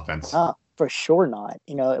stop that offense. For sure not.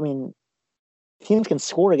 I mean, teams can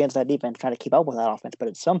score against that defense, trying to keep up with that offense, but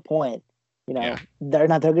at some point, they're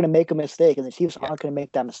going to make a mistake, and the Chiefs aren't going to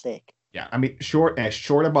make that mistake. Yeah, I mean, short of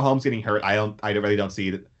Mahomes getting hurt, I really don't see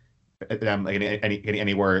them getting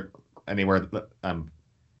anywhere. I don't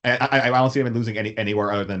see them losing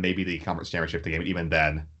anywhere other than maybe the conference championship game. Even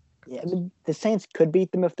then, yeah, I mean, the Saints could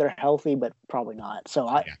beat them if they're healthy, but probably not. So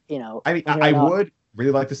I would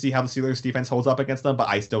really like to see how the Steelers defense holds up against them, but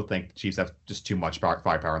I still think the Chiefs have just too much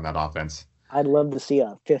firepower in that offense. I'd love to see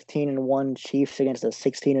a 15-1 Chiefs against a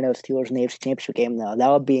 16-0 Steelers in the AFC Championship game, though. That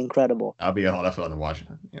would be incredible. That'd be a lot of fun to watch.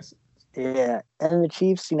 Yes. Yeah, and the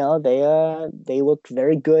Chiefs, they looked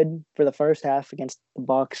very good for the first half against the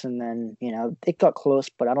Bucs, and then they got close,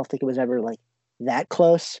 but I don't think it was ever like that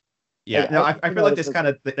close. Yeah, I feel like this kind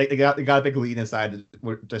of they got a big lead inside.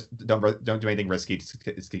 Just don't do anything risky.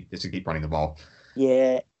 Just keep running the ball.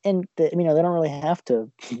 Yeah, and they don't really have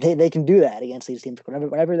to. They can do that against these teams.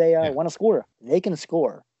 Whenever they want to score, they can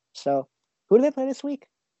score. So, who do they play this week?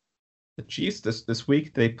 The Chiefs this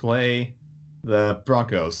week they play the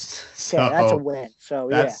Broncos. So that's a win. So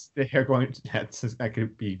that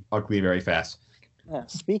could be ugly very fast.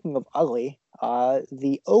 Speaking of ugly,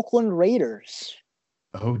 the Oakland Raiders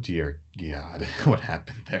Oh dear God, what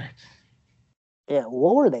happened there? Yeah,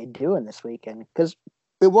 what were they doing this weekend? Because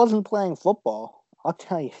it wasn't playing football. I'll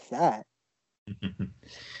tell you that.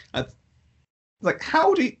 That's like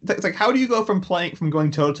how do you go from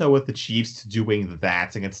going toe to toe with the Chiefs to doing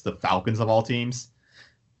that against the Falcons of all teams?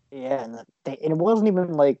 Yeah, and it wasn't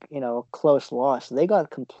even like, a close loss. They got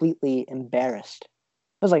completely embarrassed.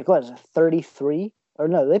 It was like, what is it, 33? Or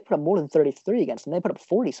no, they put up more than 33 against them. They put up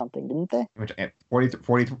 40 something, didn't they? Which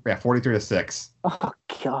 43 to 6. Oh,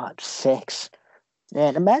 God, six.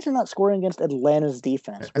 Man, imagine not scoring against Atlanta's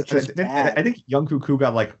defense, which is I bad. think Young Kuku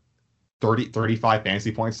got like 35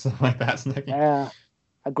 fantasy points, something like that. Yeah,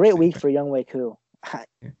 a great week for Young Wei Koo. I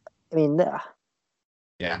mean,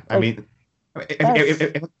 Yeah, I like, mean,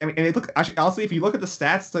 that's, look, actually, honestly, if you look at the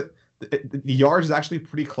stats, the yards is actually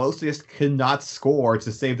pretty close. They just could not score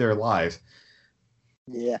to save their lives.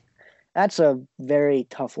 yeah, that's a very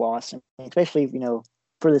tough loss, especially,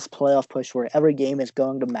 for this playoff push where every game is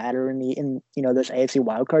going to matter in those AFC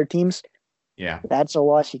wildcard teams. Yeah, That's a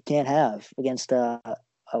loss you can't have against a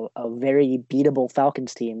very beatable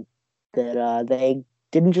Falcons team that they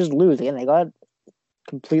didn't just lose. Again, they got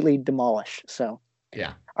completely demolished. So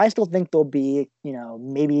yeah, I still think they'll be,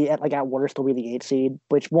 maybe at worst they'll be the 8 seed,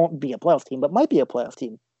 which won't be a playoff team, but might be a playoff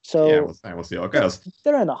team. yeah. So We'll see how it goes.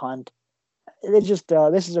 they're in the hunt. It's just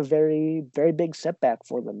this is a very, very big setback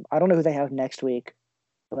for them. I don't know who they have next week,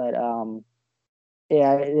 but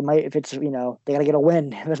yeah, it might, if it's, they got to get a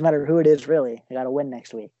win. It doesn't matter who it is, really. They got to win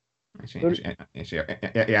next week.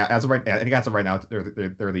 Yeah. As of right, I think as of right now,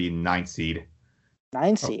 they're the ninth seed.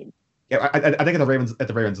 Nine Oh, seed. yeah. I think if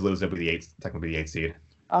the Ravens lose, they'll be technically the eighth seed.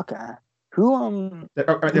 Okay. Who They're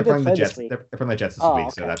they playing the play this Jets. week? They're playing the Jets this Oh,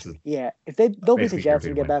 week, so okay. that's Yeah. If they'll beat the basically Jets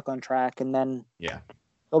and guaranteed get win. back on track, and then Yeah,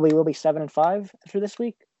 we'll be 7-5 after this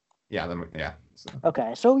week. yeah, yeah. So,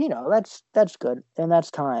 Okay, so that's good, and that's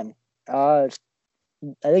time. I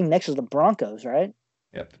think next is the Broncos, right?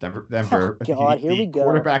 yep. Denver, Oh God, here we the go.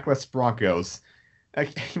 quarterbackless Broncos. I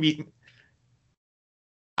mean,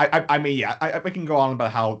 I mean, yeah, we can go on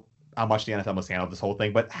about how much the NFL must handle this whole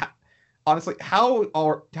thing, but honestly, how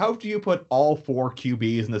do you put all four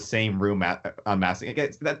QBs in the same room on massing?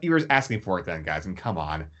 That you were asking for it then, guys, and come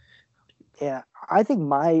on. Yeah, I think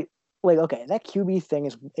okay, that QB thing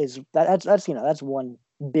that's one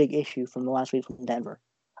big issue from the last week from Denver.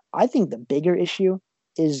 I think the bigger issue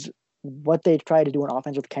is what they tried to do on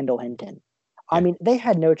offense with Kendall Hinton. I Yeah, mean, they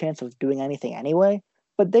had no chance of doing anything anyway,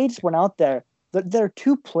 but they just went out there. There are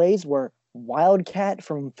two plays where Wildcat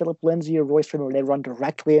from Philip Lindsay or Royce Freeman, where they run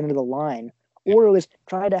directly into the line, yeah, or it was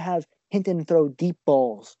try to have Hinton throw deep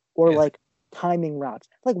balls or yes. like timing routes.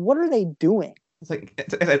 Like, what are they doing? It's like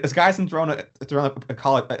this guy's been thrown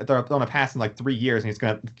a pass in like 3 years, and he's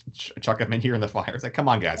gonna chuck him in here in the fire. It's like, come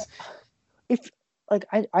on, guys. If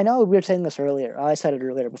I know we were saying this earlier. I said it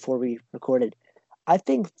earlier before we recorded. I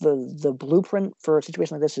think the blueprint for a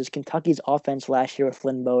situation like this is Kentucky's offense last year with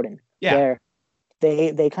Flynn Bowden, Yeah, where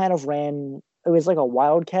they kind of ran. It was like a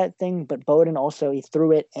wildcat thing, but Bowden also he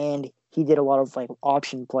threw it and he did a lot of like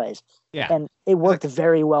option plays, yeah. and it It's like worked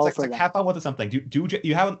very well it's for like them. have fun with something.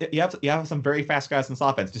 You have some very fast guys in this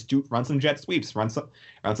offense. Just run some jet sweeps, run some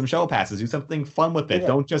show passes, do something fun with it. Yeah,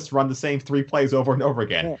 Don't just run the same three plays over and over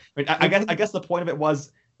again. yeah, I mean, I guess the point of it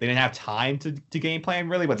was they didn't have time to game plan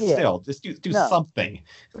really, but yeah. still, just do No, something.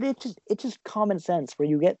 but it's just common sense where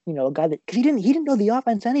you get a guy that because he didn't know the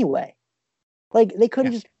offense anyway. Like they could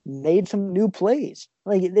Yeah, have just made some new plays.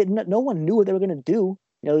 Like no one knew what they were gonna do.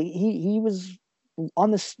 He was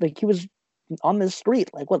he was on the street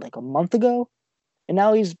like a month ago, and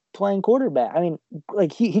now he's playing quarterback. I mean,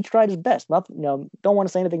 like he tried his best. Not don't want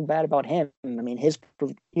to say anything bad about him. I mean, he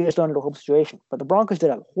was thrown into a whole situation, but the Broncos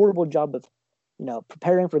did a horrible job of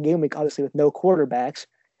preparing for game week, obviously with no quarterbacks,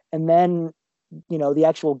 and then the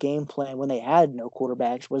actual game plan when they had no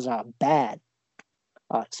quarterbacks was bad.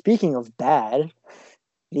 Speaking of bad,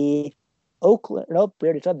 the Oakland, nope, we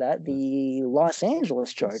already said that. The Los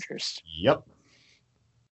Angeles Chargers. yep.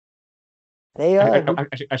 They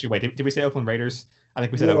Actually, wait. Did we say Oakland Raiders? I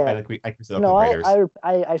think we said. yeah. I think we said No, Oakland Raiders.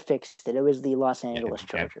 I fixed it. It was the Los Yeah, Angeles yeah,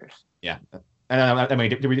 Chargers. yeah. And I mean,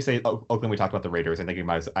 did we just say Oakland? We talked about the Raiders. I think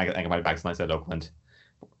I think I might have accidentally said Oakland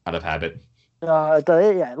out of habit.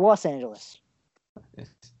 Los Angeles.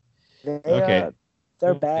 They Okay.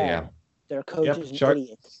 they're Yeah. bad. Their coach Yep. is an Char-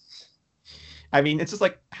 idiot. I mean, it's just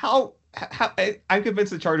like I'm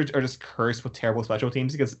convinced the Chargers are just cursed with terrible special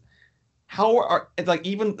teams because it's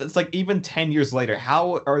like even 10 years later,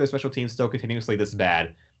 how are their special teams still continuously this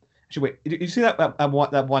bad? Actually, wait, did you see that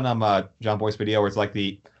one John Boyce video where it's like I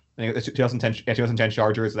think it's 2010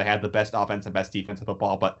 Chargers, they had the best offense and best defense in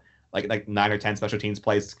football, but like 9 or 10 special teams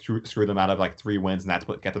plays screw them out of like 3 wins, and that's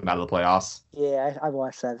what get them out of the playoffs. Yeah, I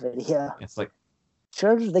watched that video. It's like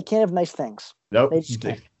Chargers, they can't have nice things. nope. They just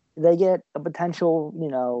can't. They get a potential,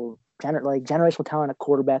 generational talent at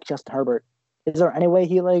quarterback, Justin Herbert. Is there any way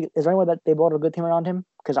is there any way that they build a good team around him?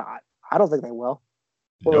 Because I don't think they will.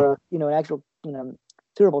 Or, Nope. an actual,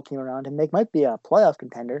 Super Bowl team around him. They might be a playoff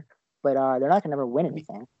contender, but they're not going to ever win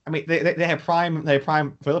anything. I mean, they have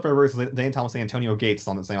prime Philip Rivers, Dane Thomas, and Antonio Gates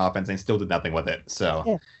on the same offense, and they still did nothing with it. So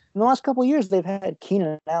yeah. In the last couple of years, they've had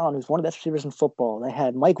Keenan Allen, who's one of the best receivers in football. They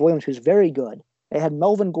had Mike Williams, who's very good. They had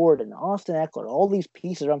Melvin Gordon, Austin Eckler, all these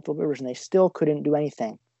pieces around Philip Rivers, and they still couldn't do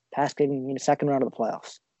anything past getting in the second round of the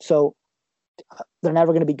playoffs. So they're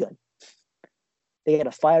never going to be good. They got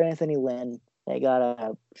to fire Anthony Lynn. They got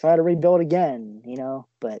to try to rebuild again,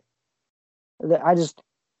 But there's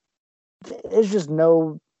just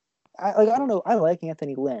no. I don't know. I like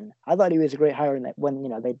Anthony Lynn. I thought he was a great hire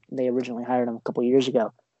when they originally hired him a couple of years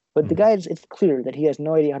ago. But the guy, it's clear that he has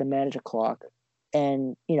no idea how to manage a clock,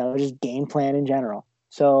 and just game plan in general.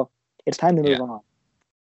 So it's time to move on.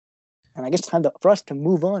 And I guess it's time for us to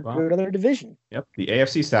move on to another division. Yep, the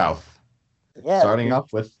AFC South. Yeah. Starting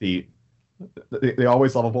off with the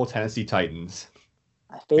always lovable Tennessee Titans.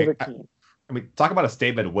 My favorite team. I mean, talk about a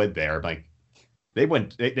statement win there. Like they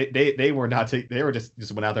went, they were not. They were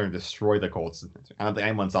just went out there and destroyed the Colts. I don't think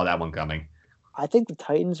anyone saw that one coming. I think the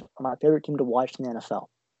Titans are my favorite team to watch in the NFL.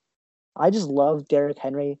 I just love Derrick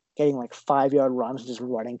Henry getting like 5-yard runs and just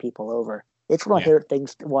running people over. It's one of my favorite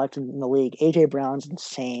things to watch in the league. AJ Brown's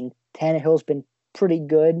insane. Tannehill's been pretty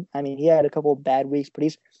good. I mean, he had a couple of bad weeks, but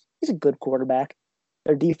he's a good quarterback.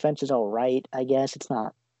 Their defense is all right, I guess. It's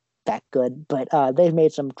not that good, but they've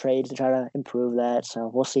made some trades to try to improve that.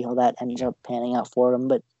 So we'll see how that ends up panning out for them.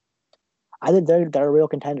 But I think they're a real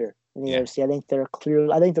contender in the AFC. I think they're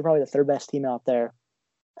probably the third best team out there.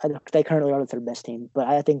 They currently are the third best team, but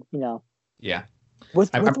I think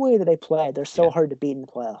with the way that they play, they're so hard to beat in the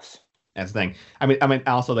playoffs. That's the thing. I mean,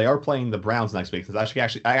 also they are playing the Browns next week, so that's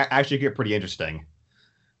actually get pretty interesting.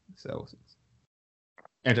 So,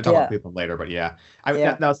 and to talk about Cleveland later, but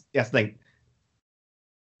that's the thing.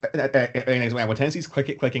 When Tennessee's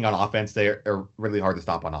clicking on offense, they are really hard to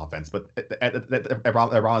stop on offense. But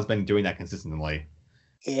Brown has been doing that consistently.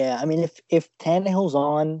 Yeah, I mean, if Tannehill's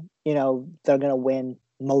on, they're gonna win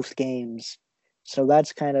most games. So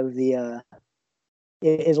that's kind of the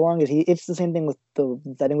as long as it's the same thing with I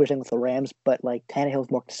think we're saying with the Rams, but like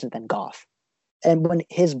Tannehill's more consistent than Goff, and when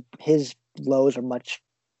his lows are much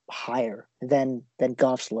higher than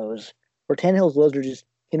Goff's lows, where Tannehill's lows are just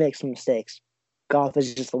he makes some mistakes. Goff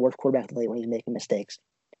is just the worst quarterback in the league when he's making mistakes.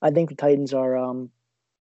 I think the Titans are.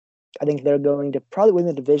 I think they're going to probably win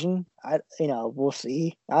the division. We'll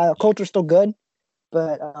see. Colts are still good,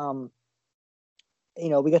 but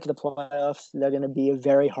we get to the playoffs. They're going to be a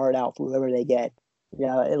very hard out for whoever they get.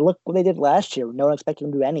 Look what they did last year. No one expected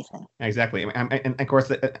them to do anything. Exactly, and of course,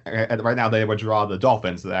 right now they would draw the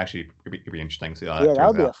Dolphins. So that actually could be interesting. So that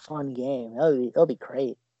would be a fun game. That'll be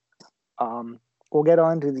great. We'll get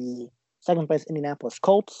on to the second place Indianapolis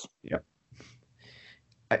Colts. Yep.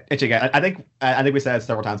 I think we said it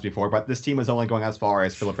several times before, but this team is only going as far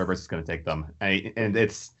as Philip Rivers is going to take them, and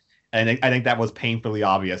I think that was painfully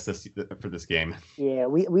obvious for this game. Yeah,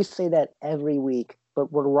 we say that every week,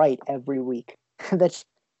 but we're right every week.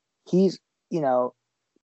 He's going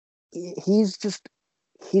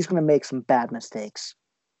to make some bad mistakes,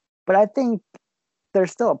 but I think they're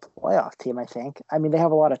still a playoff team. I think. I mean, they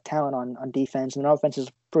have a lot of talent on defense, and their offense is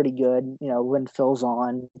pretty good. When Phil's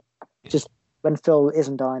on, just. When Phil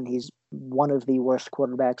isn't on, he's one of the worst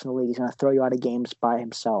quarterbacks in the league. He's going to throw you out of games by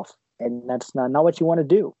himself, and that's not what you want to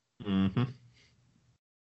do. Mm-hmm.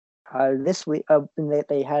 This week,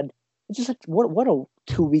 they had just what a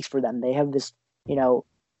 2 weeks for them. They have this,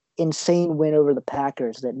 insane win over the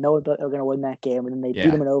Packers that no one thought they were going to win that game, and then they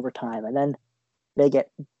beat them in overtime, and then they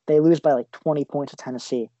lose by like 20 points to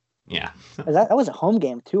Tennessee. Yeah, that was a home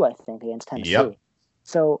game too, I think, against Tennessee. Yep.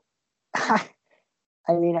 So, I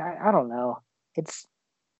mean, I don't know.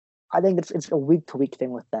 I think it's a week to week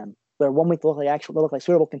thing with them. Where 1 week they'll look like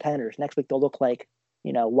Super Bowl contenders. Next week they'll look like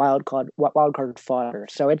wild card fodder.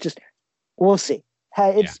 So it's just we'll see.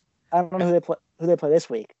 I don't know who they play this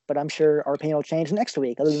week, but I'm sure our opinion will change next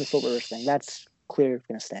week. Other than the Philip Rivers thing, that's clear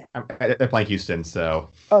going to stay. They're playing Houston, so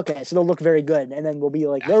okay, so they'll look very good, and then we'll be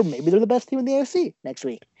like they're the best team in the AFC next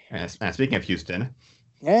week. And speaking of Houston,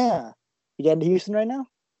 you getting to Houston right now?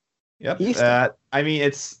 Yep. I mean,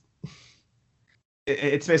 it's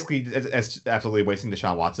basically it's absolutely wasting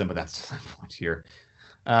Deshaun Watson, but that's the point here.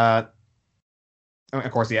 Of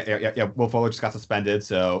course, Will Fuller just got suspended,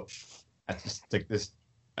 so that's just like this.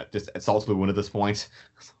 just salts to the wound at this point.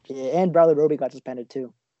 Yeah, and Bradley Roby got suspended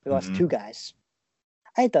too. They lost Mhm. 2 guys.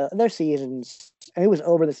 I thought their seasons. It was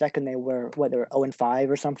over the second they were 0-5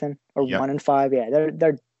 or something, or Yep. 1-5. Yeah,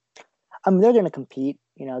 they're. I mean, they're going to compete.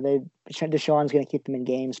 Deshaun's going to keep them in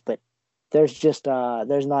games, but there's just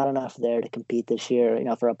there's not enough there to compete this year.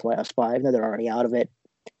 For a playoff spot, even though they're already out of it.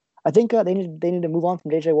 I think they need to move on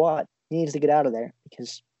from JJ Watt. He needs to get out of there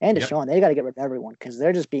and Yep. Deshaun. They got to get rid of everyone because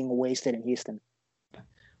they're just being wasted in Houston.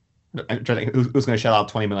 I'm trying to think who's going to shell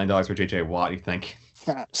out $20 million for JJ Watt? You think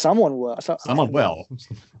Someone will. someone will?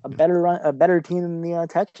 A better team than the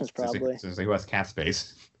Texans probably. Seriously, who has cap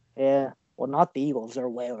space? Yeah. Well, not the Eagles. They're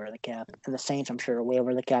way over the cap, and the Saints, I'm sure, are way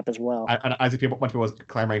over the cap as well. I see a bunch of people was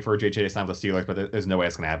clamoring for JJ to sign with the Steelers, but there's no way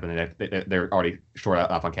it's going to happen. They're already short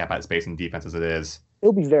enough on cap space and defense as it is. It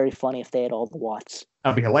would be very funny if they had all the Watts.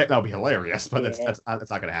 That would be hilarious, but that's not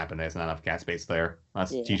going to happen. There's not enough cap space there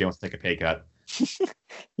unless TJ wants to take a pay cut.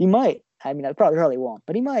 He might. I mean, I probably won't,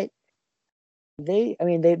 but he might. They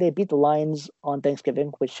beat the Lions on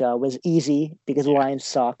Thanksgiving, which was easy because the Lions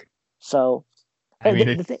suck. So,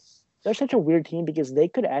 they're such a weird team because they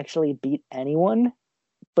could actually beat anyone,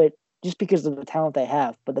 but just because of the talent they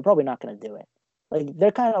have, but they're probably not going to do it. Like,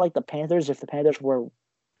 they're kind of like the Panthers if the Panthers were,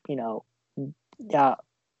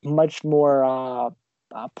 much more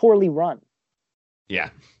poorly run. Yeah.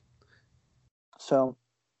 So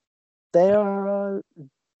they're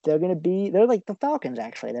like the Falcons,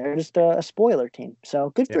 actually. They're just a spoiler team. So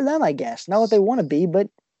good for them, I guess. Not what they want to be, but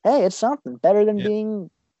hey, it's something better than being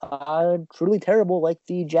truly terrible like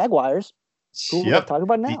the Jaguars, who we're talking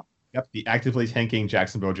about now. The actively tanking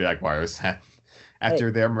Jacksonville Jaguars.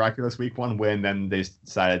 After their miraculous Week 1 win, then they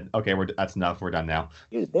decided, okay, that's enough. We're done now.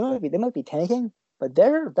 Dude, they might be tanking, but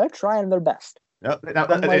they're trying their best. You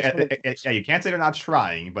can't say they're not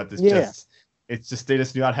trying, but it's just they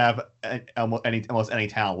just do not have almost any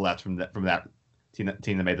talent left from that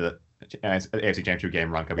team that made the AFC Championship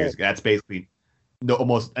game run. That's basically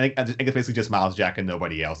I think it's basically just Myles Jack and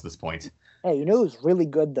nobody else at this point. Hey, who's really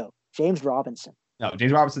good though? James Robinson. No,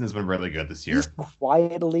 James Robinson has been really good this year. He's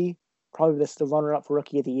quietly probably the runner-up for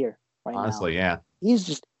Rookie of the Year right now. Honestly, yeah.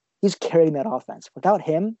 He's carrying that offense. Without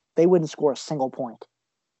him, they wouldn't score a single point.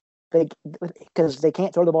 Because they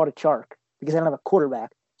can't throw the ball to Chark because they don't have a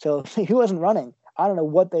quarterback. So if he wasn't running, I don't know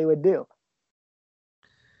what they would do.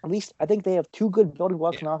 At least I think they have 2 good building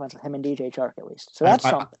blocks in offense with him and DJ Chark at least. So that's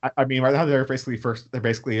something. I mean, right now they're basically first. They're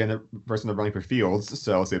basically in the first in the running for Fields.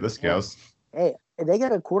 So we'll see how this goes. Hey, if they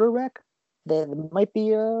get a quarterback, might be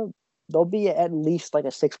they'll be at least like a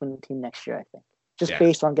 6-win team next year. I think just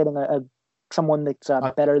based on getting someone that's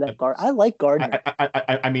better than Gardner. I like Gardner.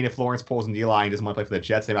 I mean, if Lawrence pulls in D-line doesn't want to play for the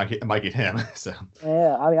Jets, they might get him. So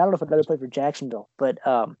yeah, I mean, I don't know if I'd rather play for Jacksonville, but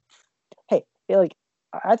hey,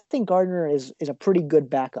 I think Gardner is a pretty good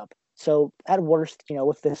backup. So at worst,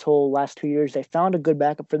 with this whole last 2 years, they found a good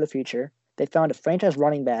backup for the future. They found a franchise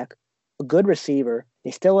running back, a good receiver.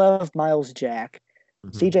 They still have Myles Jack.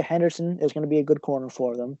 Mm-hmm. C.J. Henderson is going to be a good corner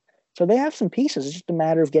for them. So they have some pieces. It's just a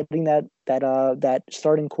matter of getting that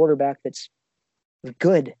starting quarterback that's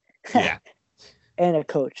good. Yeah. And a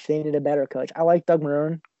coach. They need a better coach. I like Doug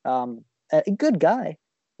Marrone. A good guy,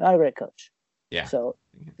 not a great coach. Yeah. So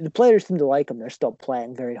the players seem to like him. They're still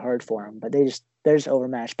playing very hard for him, but they're just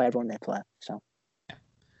overmatched by everyone they play. So.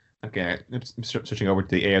 Okay, switching over to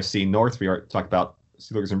the AFC North, we already talked about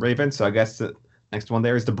Steelers and Ravens. So I guess the next one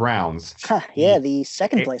there is the Browns. The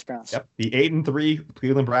second place Browns. Yep, the 8-3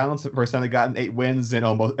 Cleveland Browns. First time they gotten 8 wins in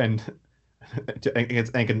about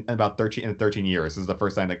 13 years. This is the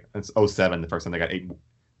first time it's 2007. The first time they got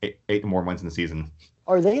eight more wins in the season.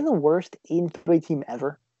 Are they the worst 8-3 team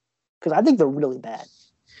ever? Because I think they're really bad.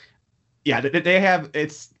 Yeah, they have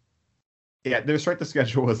their strength of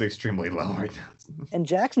schedule was extremely low right now. And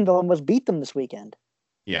Jacksonville must beat them this weekend.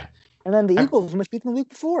 Yeah. And then the Eagles must beat them the week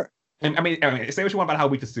before. And I mean, say what you want about how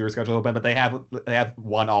weak the Steelers schedule has been, but they have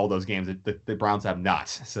won all those games. The Browns have not.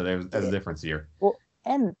 So there's a difference here. Well,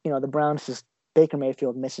 and the Browns just Baker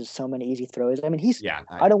Mayfield misses so many easy throws. I mean,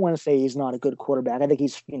 I don't want to say he's not a good quarterback. I think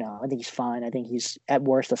he's fine. I think he's at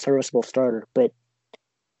worst a serviceable starter. But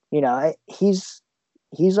he's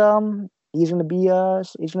going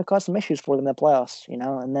to cause some issues for them in the playoffs.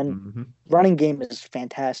 And then running game is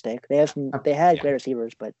fantastic. They had great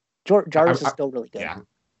receivers, but Jarvis is still really good. Yeah.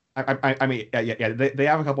 I mean, they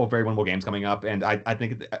have a couple of very winnable games coming up, and I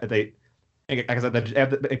think like I said,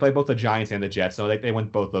 they play both the Giants and the Jets, so they win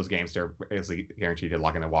both those games. They're basically guaranteed to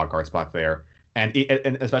lock in the wild card spot there. and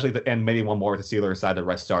especially and maybe one more with the Steelers side. The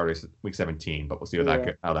rest starters week 17, but we'll see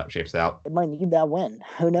how that shapes out. It might need that win.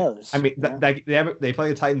 Who knows? I mean, they play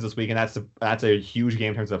the Titans this week, and that's a huge game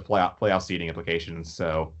in terms of playoff seeding implications.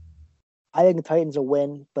 So I think the Titans will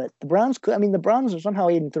win, but the Browns could. I mean, the Browns are somehow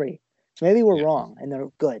 8-3, so maybe we're wrong and they're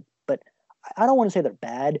good. But I don't want to say they're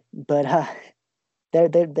bad, but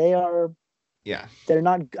they are. Yeah, they're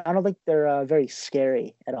not. I don't think they're very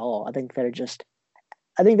scary at all. I think they're just.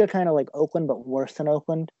 I think they're kind of like Oakland, but worse than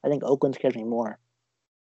Oakland. I think Oakland scares me more,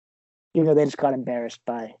 even though they just got embarrassed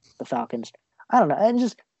by the Falcons. I don't know. And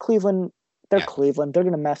just Cleveland. They're Cleveland. They're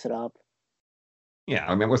gonna mess it up. Yeah,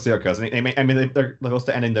 I mean, we'll see how it goes. They're close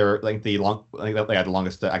to ending their they had the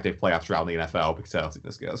longest active playoff drought in the NFL because how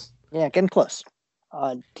this goes. Yeah, getting close.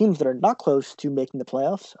 Teams that are not close to making the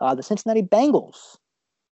playoffs, the Cincinnati Bengals,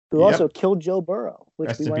 who also killed Joe Burrow,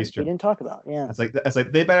 which we didn't talk about. Yeah, it's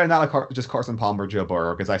like they better not just Carson Palmer, Joe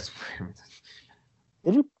Burrow, because I swear.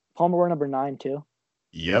 Did Palmer wear number 9 too?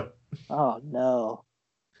 Yep. Oh no.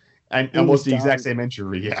 And almost the exact same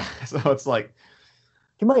injury. Yeah. So it's like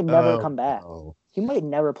he might never come back. No. He might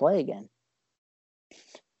never play again.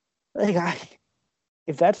 Like,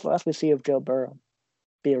 if that's the last we see of Joe Burrow,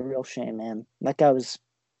 be a real shame, man. That guy was.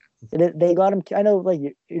 They got him. I know, like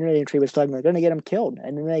your tree was talking, they're going to get him killed,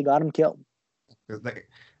 and then they got him killed.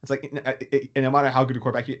 It's like no matter how good a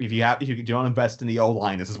quarterback, if you don't invest in the O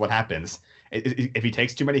line, this is what happens. If he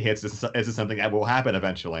takes too many hits, this is something that will happen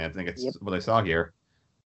eventually. I think it's what I saw here.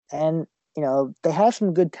 And they have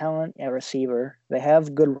some good talent at receiver. They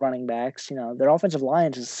have good running backs. Their offensive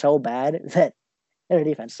line is so bad that their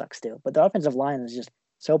defense sucks too. But their offensive line is just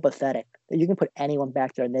so pathetic that you can put anyone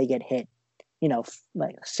back there and they get hit.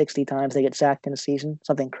 Like 60 times they get sacked in a season,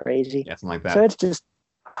 something crazy. Yeah, something like that. So it's just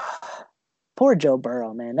poor Joe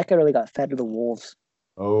Burrow, man. That guy really got fed to the wolves.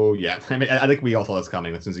 Oh yeah, I mean, I think we all saw this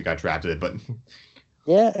coming as soon as he got drafted, but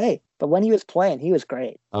yeah, hey, but when he was playing, he was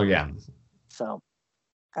great. Oh yeah. So,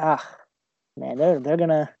 man, they're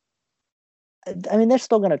gonna. I mean, they're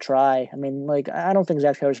still gonna try. I mean, like, I don't think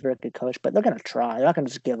Zach Taylor's a very good coach, but they're gonna try. They're not gonna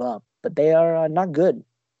just give up. But they are not good.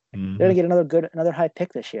 Mm-hmm. They're gonna get another high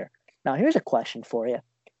pick this year. Now, here's a question for you: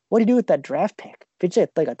 what do you do with that draft pick? If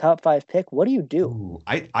it's like a top 5 pick, what do you do? Ooh,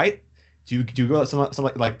 do you go something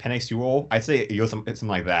like Penei Sewell? I'd say you go something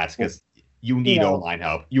like that because you need O-line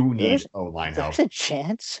help. You need O-line help. There's a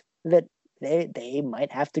chance that they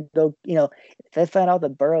might have to go. If they find out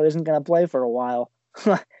that Burrow isn't going to play for a while,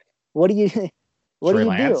 what do you do?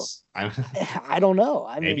 I don't know.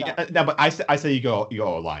 I mean, no, but I say you go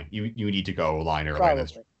O-line. You need to go O-line early.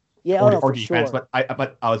 Yeah, or defense, sure.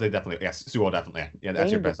 but I would say definitely Sewell definitely. Yeah,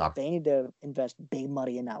 that's your best option. They need to invest big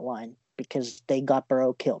money in that line because they got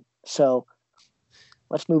Burrow killed. So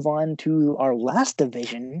let's move on to our last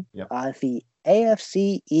division, the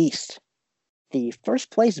AFC East. The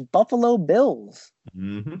first place Buffalo Bills.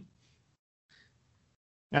 Mm-hmm.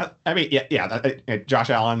 Yeah, I mean,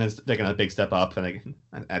 Josh Allen is taking a big step up, and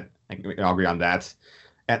I I'll agree on that.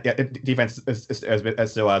 And defense is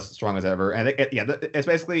still as strong as ever, and it's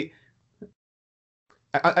basically.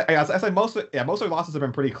 I say most of the losses have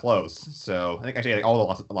been pretty close. So I think actually all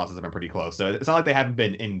the losses have been pretty close. So it's not like they haven't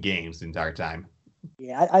been in games the entire time.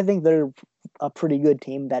 Yeah, I think they're a pretty good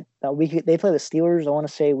team. That week they play the Steelers. I want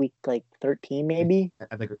to say week like 13 maybe.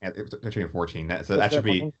 I think they're 13 and 14. So that should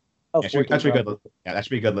be. Oh, that should be good. Yeah, that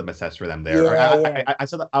should be a good litmus test for them there. I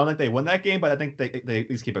said I don't think they win that game, but I think they at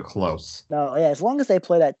least keep it close. No, yeah, as long as they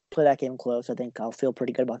play that game close, I think I'll feel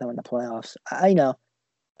pretty good about them in the playoffs. I know.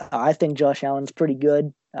 I think Josh Allen's pretty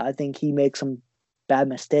good. I think he makes some bad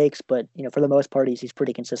mistakes, but for the most part, he's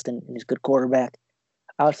pretty consistent and he's a good quarterback.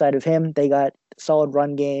 Outside of him, they got solid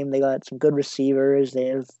run game. They got some good receivers. They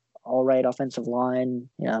have all right offensive line.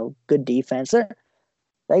 Good defense.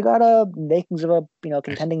 They got makings of a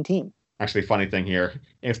contending team. Actually, funny thing here: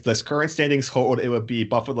 if this current standings hold, it would be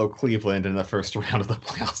Buffalo, Cleveland in the first round of the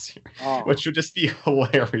playoffs here, which would just be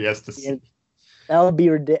hilarious to see. That would be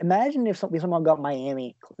ridiculous. Imagine if someone got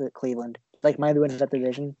Miami, Cleveland, like Miami wins that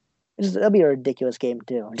division. That'd be a ridiculous game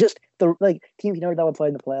too. Just the teams that would play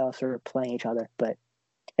in the playoffs are playing each other. But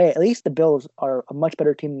hey, at least the Bills are a much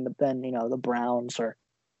better team than the Browns or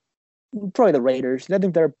probably the Raiders. I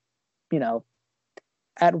think they're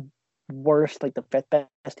at worst like the 5th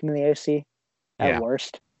best team in the AFC at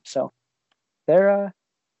worst. So they're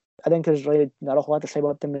I think there's really not a whole lot to say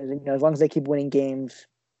about them. As long as they keep winning games,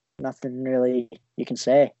 nothing really you can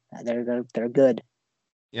say. They're good.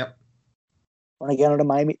 Yep. Want to get on to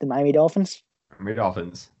the Miami Dolphins? Miami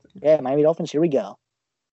Dolphins. Yeah, Miami Dolphins. Here we go.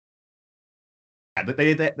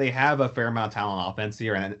 They have a fair amount of talent on offense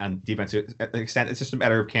here and defense. To an extent, it's just a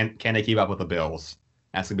matter of can they keep up with the Bills?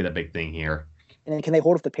 That's gonna be the big thing here. And then can they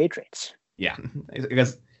hold up the Patriots? Yeah,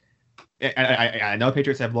 because I know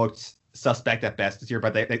Patriots have looked suspect at best this year,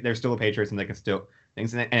 but they're still the Patriots and they can still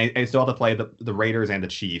things and they still have to play the Raiders and the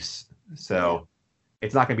Chiefs. So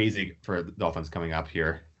it's not going to be easy for the Dolphins coming up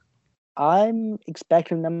here. I'm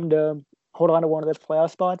expecting them to hold on to one of those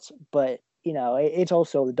playoff spots, but it's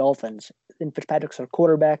also the Dolphins. And Fitzpatrick's our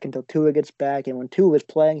quarterback until Tua gets back, and when Tua was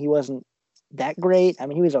playing, he wasn't that great. I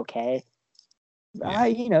mean, he was okay. Yeah.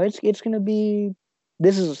 It's going to be.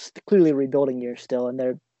 This is clearly a rebuilding year still, and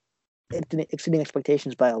they're exceeding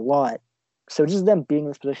expectations by a lot. So just them being in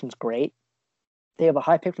this position is great. They have a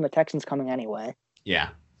high pick from the Texans coming anyway. Yeah.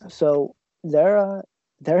 So they're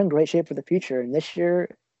in great shape for the future, and this year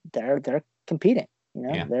they're competing.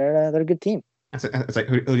 They're a good team. It's like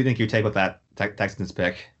who do you think you take with that Texans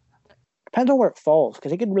pick? Depends on where it falls,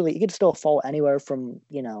 because it could still fall anywhere from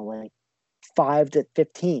like 5 to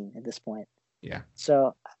 15 at this point. Yeah.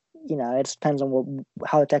 So it depends on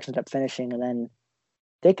how the Texans end up finishing, and then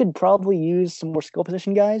they could probably use some more skill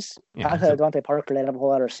position guys. Outside of Devontae Parker, they don't have a whole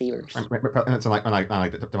lot of receivers. It's like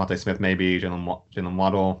Devontae Smith, maybe Jalen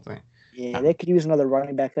Waddle. Yeah, they could use another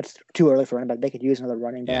running back. That's too early for running back. They could use another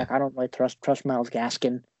running back. Yeah. I don't really trust Myles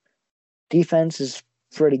Gaskin. Defense is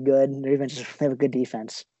pretty good. They have a good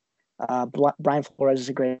defense. Brian Flores is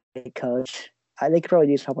a great coach. They could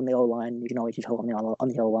probably use help on the O line. You can always use help on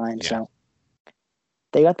the O line. Yeah. So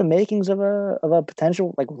they got the makings of a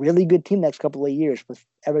potential like really good team next couple of years with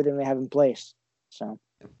everything they have in place. So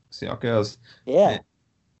see how it goes. Yeah.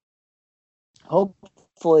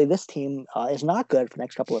 Hopefully this team is not good for the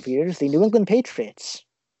next couple of years. The New England Patriots.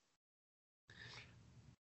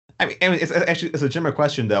 I mean, it's a legitimate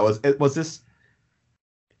question though. Is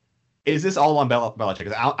this all on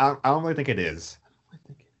Belichick? I don't really think it is.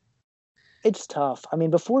 It's tough. I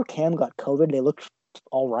mean, before Cam got COVID, they looked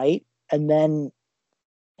all right, and then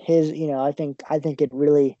his, I think it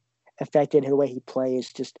really affected the way he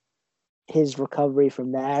plays. Just his recovery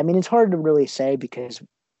from that. I mean, it's hard to really say because,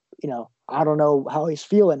 I don't know how he's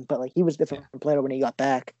feeling, but like he was a different player when he got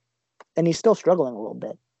back, and he's still struggling a little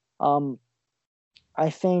bit. I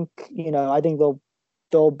think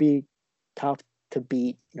they'll be tough to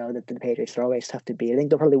beat. The Patriots are always tough to beat. I think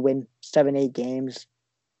they'll probably win 7-8 games,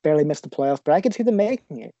 barely miss the playoffs, but I could see them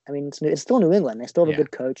making it. I mean, it's still New England. They still have a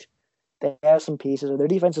good coach. They have some pieces. Their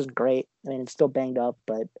defense isn't great. I mean, it's still banged up,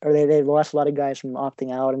 or they lost a lot of guys from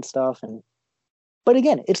opting out and stuff. But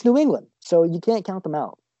again, it's New England, so you can't count them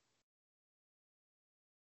out.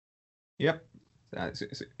 Yep.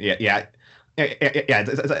 Yeah.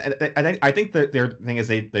 I think that their thing is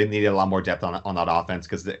they need a lot more depth on that offense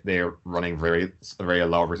because they're running very very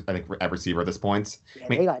low. I think at receiver at this point. Yeah,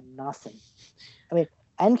 they got nothing. I mean,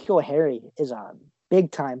 N'Keal Harry is a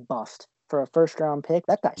big time bust for a first round pick.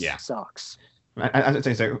 That guy sucks. I'm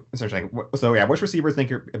saying so. Yeah, which receivers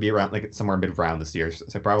think you're be around like somewhere mid round this year?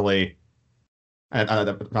 So probably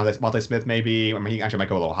Monte Smith maybe. I mean, he actually might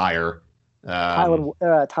go a little higher.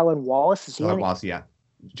 Tylan Wallace is he? Wallace, yeah.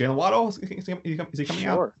 Jalen Waddle is he coming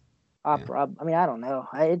out? I mean, I don't know.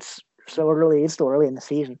 It's so early. It's still early in the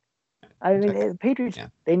season. I mean, the Patriots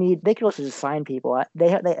they could also just sign people. They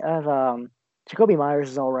have Jacoby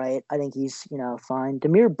Myers is all right. I think he's fine.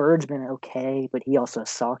 Damiere Byrd's been okay, but he also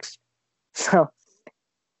sucks. So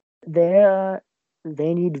they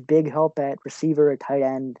need big help at receiver or tight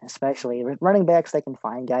end, especially running backs. They can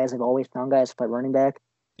find guys. They've always found guys to play running back.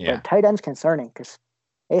 Yeah. But tight end's concerning because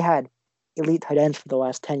they had elite tight ends for the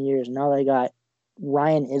last 10 years. Now they got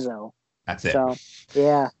Ryan Izzo. That's it. So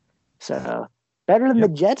yeah. So better than the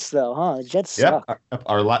Jets though, huh? The Jets suck.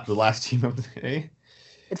 The last team of the day.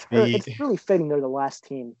 It's really fitting they're the last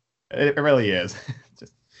team. It really is.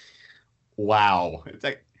 Just wow. It's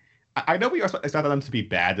like I know we expect them to be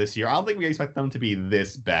bad this year. I don't think we expect them to be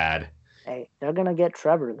this bad. Hey, they're gonna get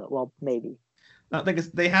Trevor though. Well, maybe. No, because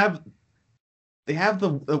they have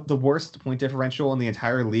the worst point differential in the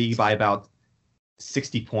entire league by about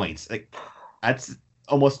 60 points. Like that's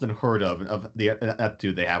almost unheard of that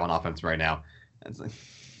dude they have on offense right now. Like,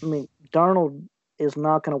 I mean, Darnold is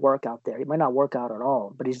not going to work out there. He might not work out at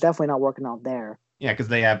all, but he's definitely not working out there. Yeah, because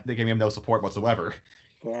they give him no support whatsoever.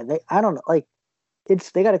 Yeah, I don't know. Like,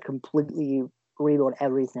 they got to completely rebuild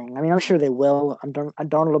everything. I mean, I'm sure they will.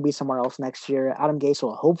 Darnold will be somewhere else next year. Adam Gase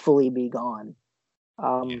will hopefully be gone.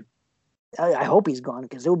 I hope he's gone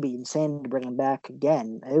because it would be insane to bring him back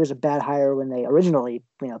again. It was a bad hire when they originally,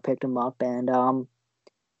 picked him up, and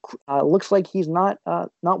looks like he's not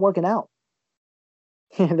working out.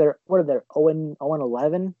 They're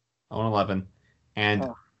 0-11? 0-11, and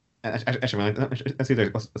actually, let's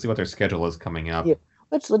see what their schedule is coming up. Yeah,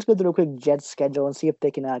 let's go through a quick Jets schedule and see if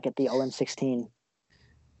they can get the 0-16.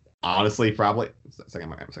 Honestly, probably.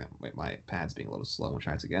 My pad's being a little slow. We'll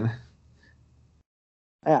try this again.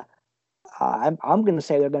 Yeah. I'm going to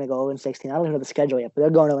say they're going to go 0-16. I don't even know the schedule yet, but they're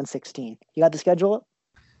going 0-16. You got the schedule?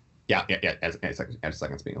 Yeah. As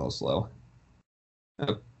second's being a little slow.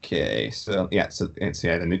 Okay, so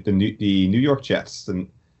the New York Jets.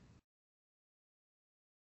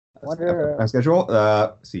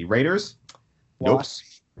 Schedule. See, Raiders.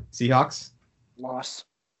 Loss. Nope. Seahawks. Loss.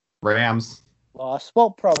 Rams. Loss. Well,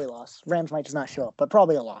 probably loss. Rams might just not show up, but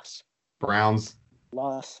probably a loss. Browns.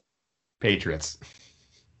 Loss. Patriots.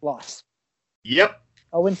 Loss. Yep.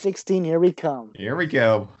 0-16. Here we come. Here we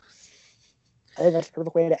go. I think that's the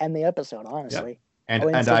perfect way to end the episode, honestly. Yep.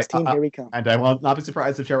 And 16, here we come. And I will not be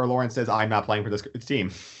surprised if Trevor Lawrence says, I'm not playing for this team.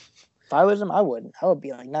 If I was him, I wouldn't. I would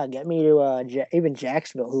be like, nah, get me to even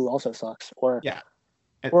Jacksonville, who also sucks. Or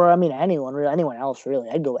I mean, anyone else, really.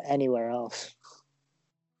 I'd go anywhere else.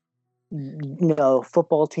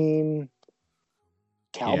 Football team,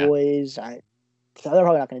 Cowboys. They're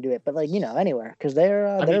probably not going to do it, but anywhere, because they're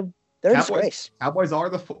a disgrace. Cowboys are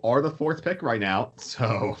the fourth pick right now,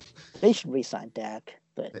 so they should re-sign Dak.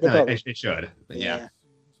 But it should. But yeah.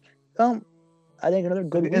 I think another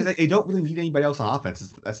good week. They don't really need anybody else on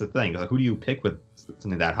offense. That's the thing. Like, who do you pick with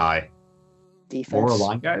something that high? Defense. More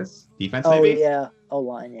O-line guys? Defense, maybe? Oh, yeah.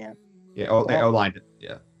 O-line, yeah. Yeah, O-line,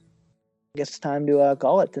 yeah. I guess it's time to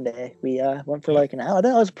call it today. We went for like an hour.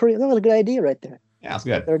 That was a good idea right there. Yeah, that's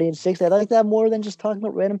good. 30-6. I like that more than just talking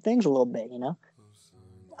about random things a little bit,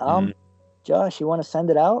 Josh, you want to send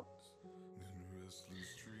it out?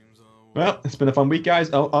 Well, it's been a fun week, guys.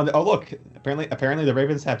 Oh, look! Apparently, the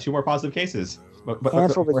Ravens have 2 more positive cases. But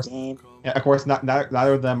cancel the game. Yeah, of course,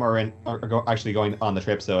 neither of them are actually going on the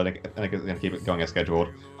trip, so I think they're going to keep it going as scheduled.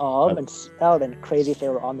 Oh, that would have been crazy if they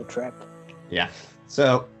were on the trip. Yeah.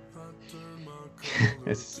 So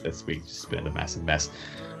this week just been a massive mess.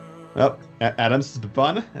 Well, Adams, it's been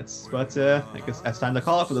fun. But I guess that's time to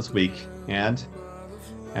call it for this week. And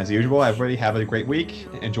as usual, everybody have a great week.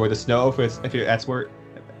 Enjoy the snow if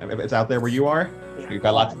it's out there where you are. Yeah, You've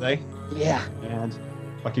got a lot today. Yeah. And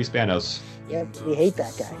fuck you, Spanos. Yeah, we hate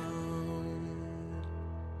that guy.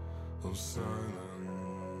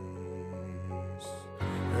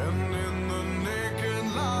 And in the naked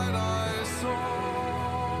light I saw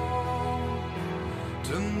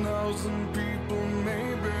 10,000 people,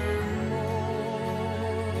 maybe more.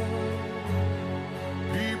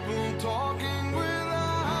 People talking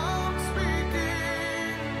without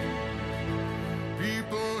speaking.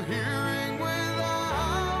 People hearing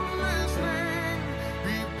without listening.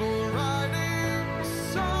 People writing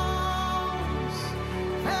songs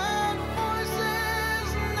and voices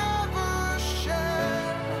never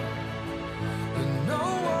shared. And no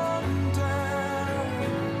one dared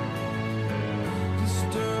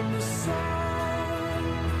disturb the sound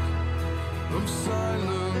of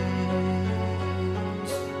silence.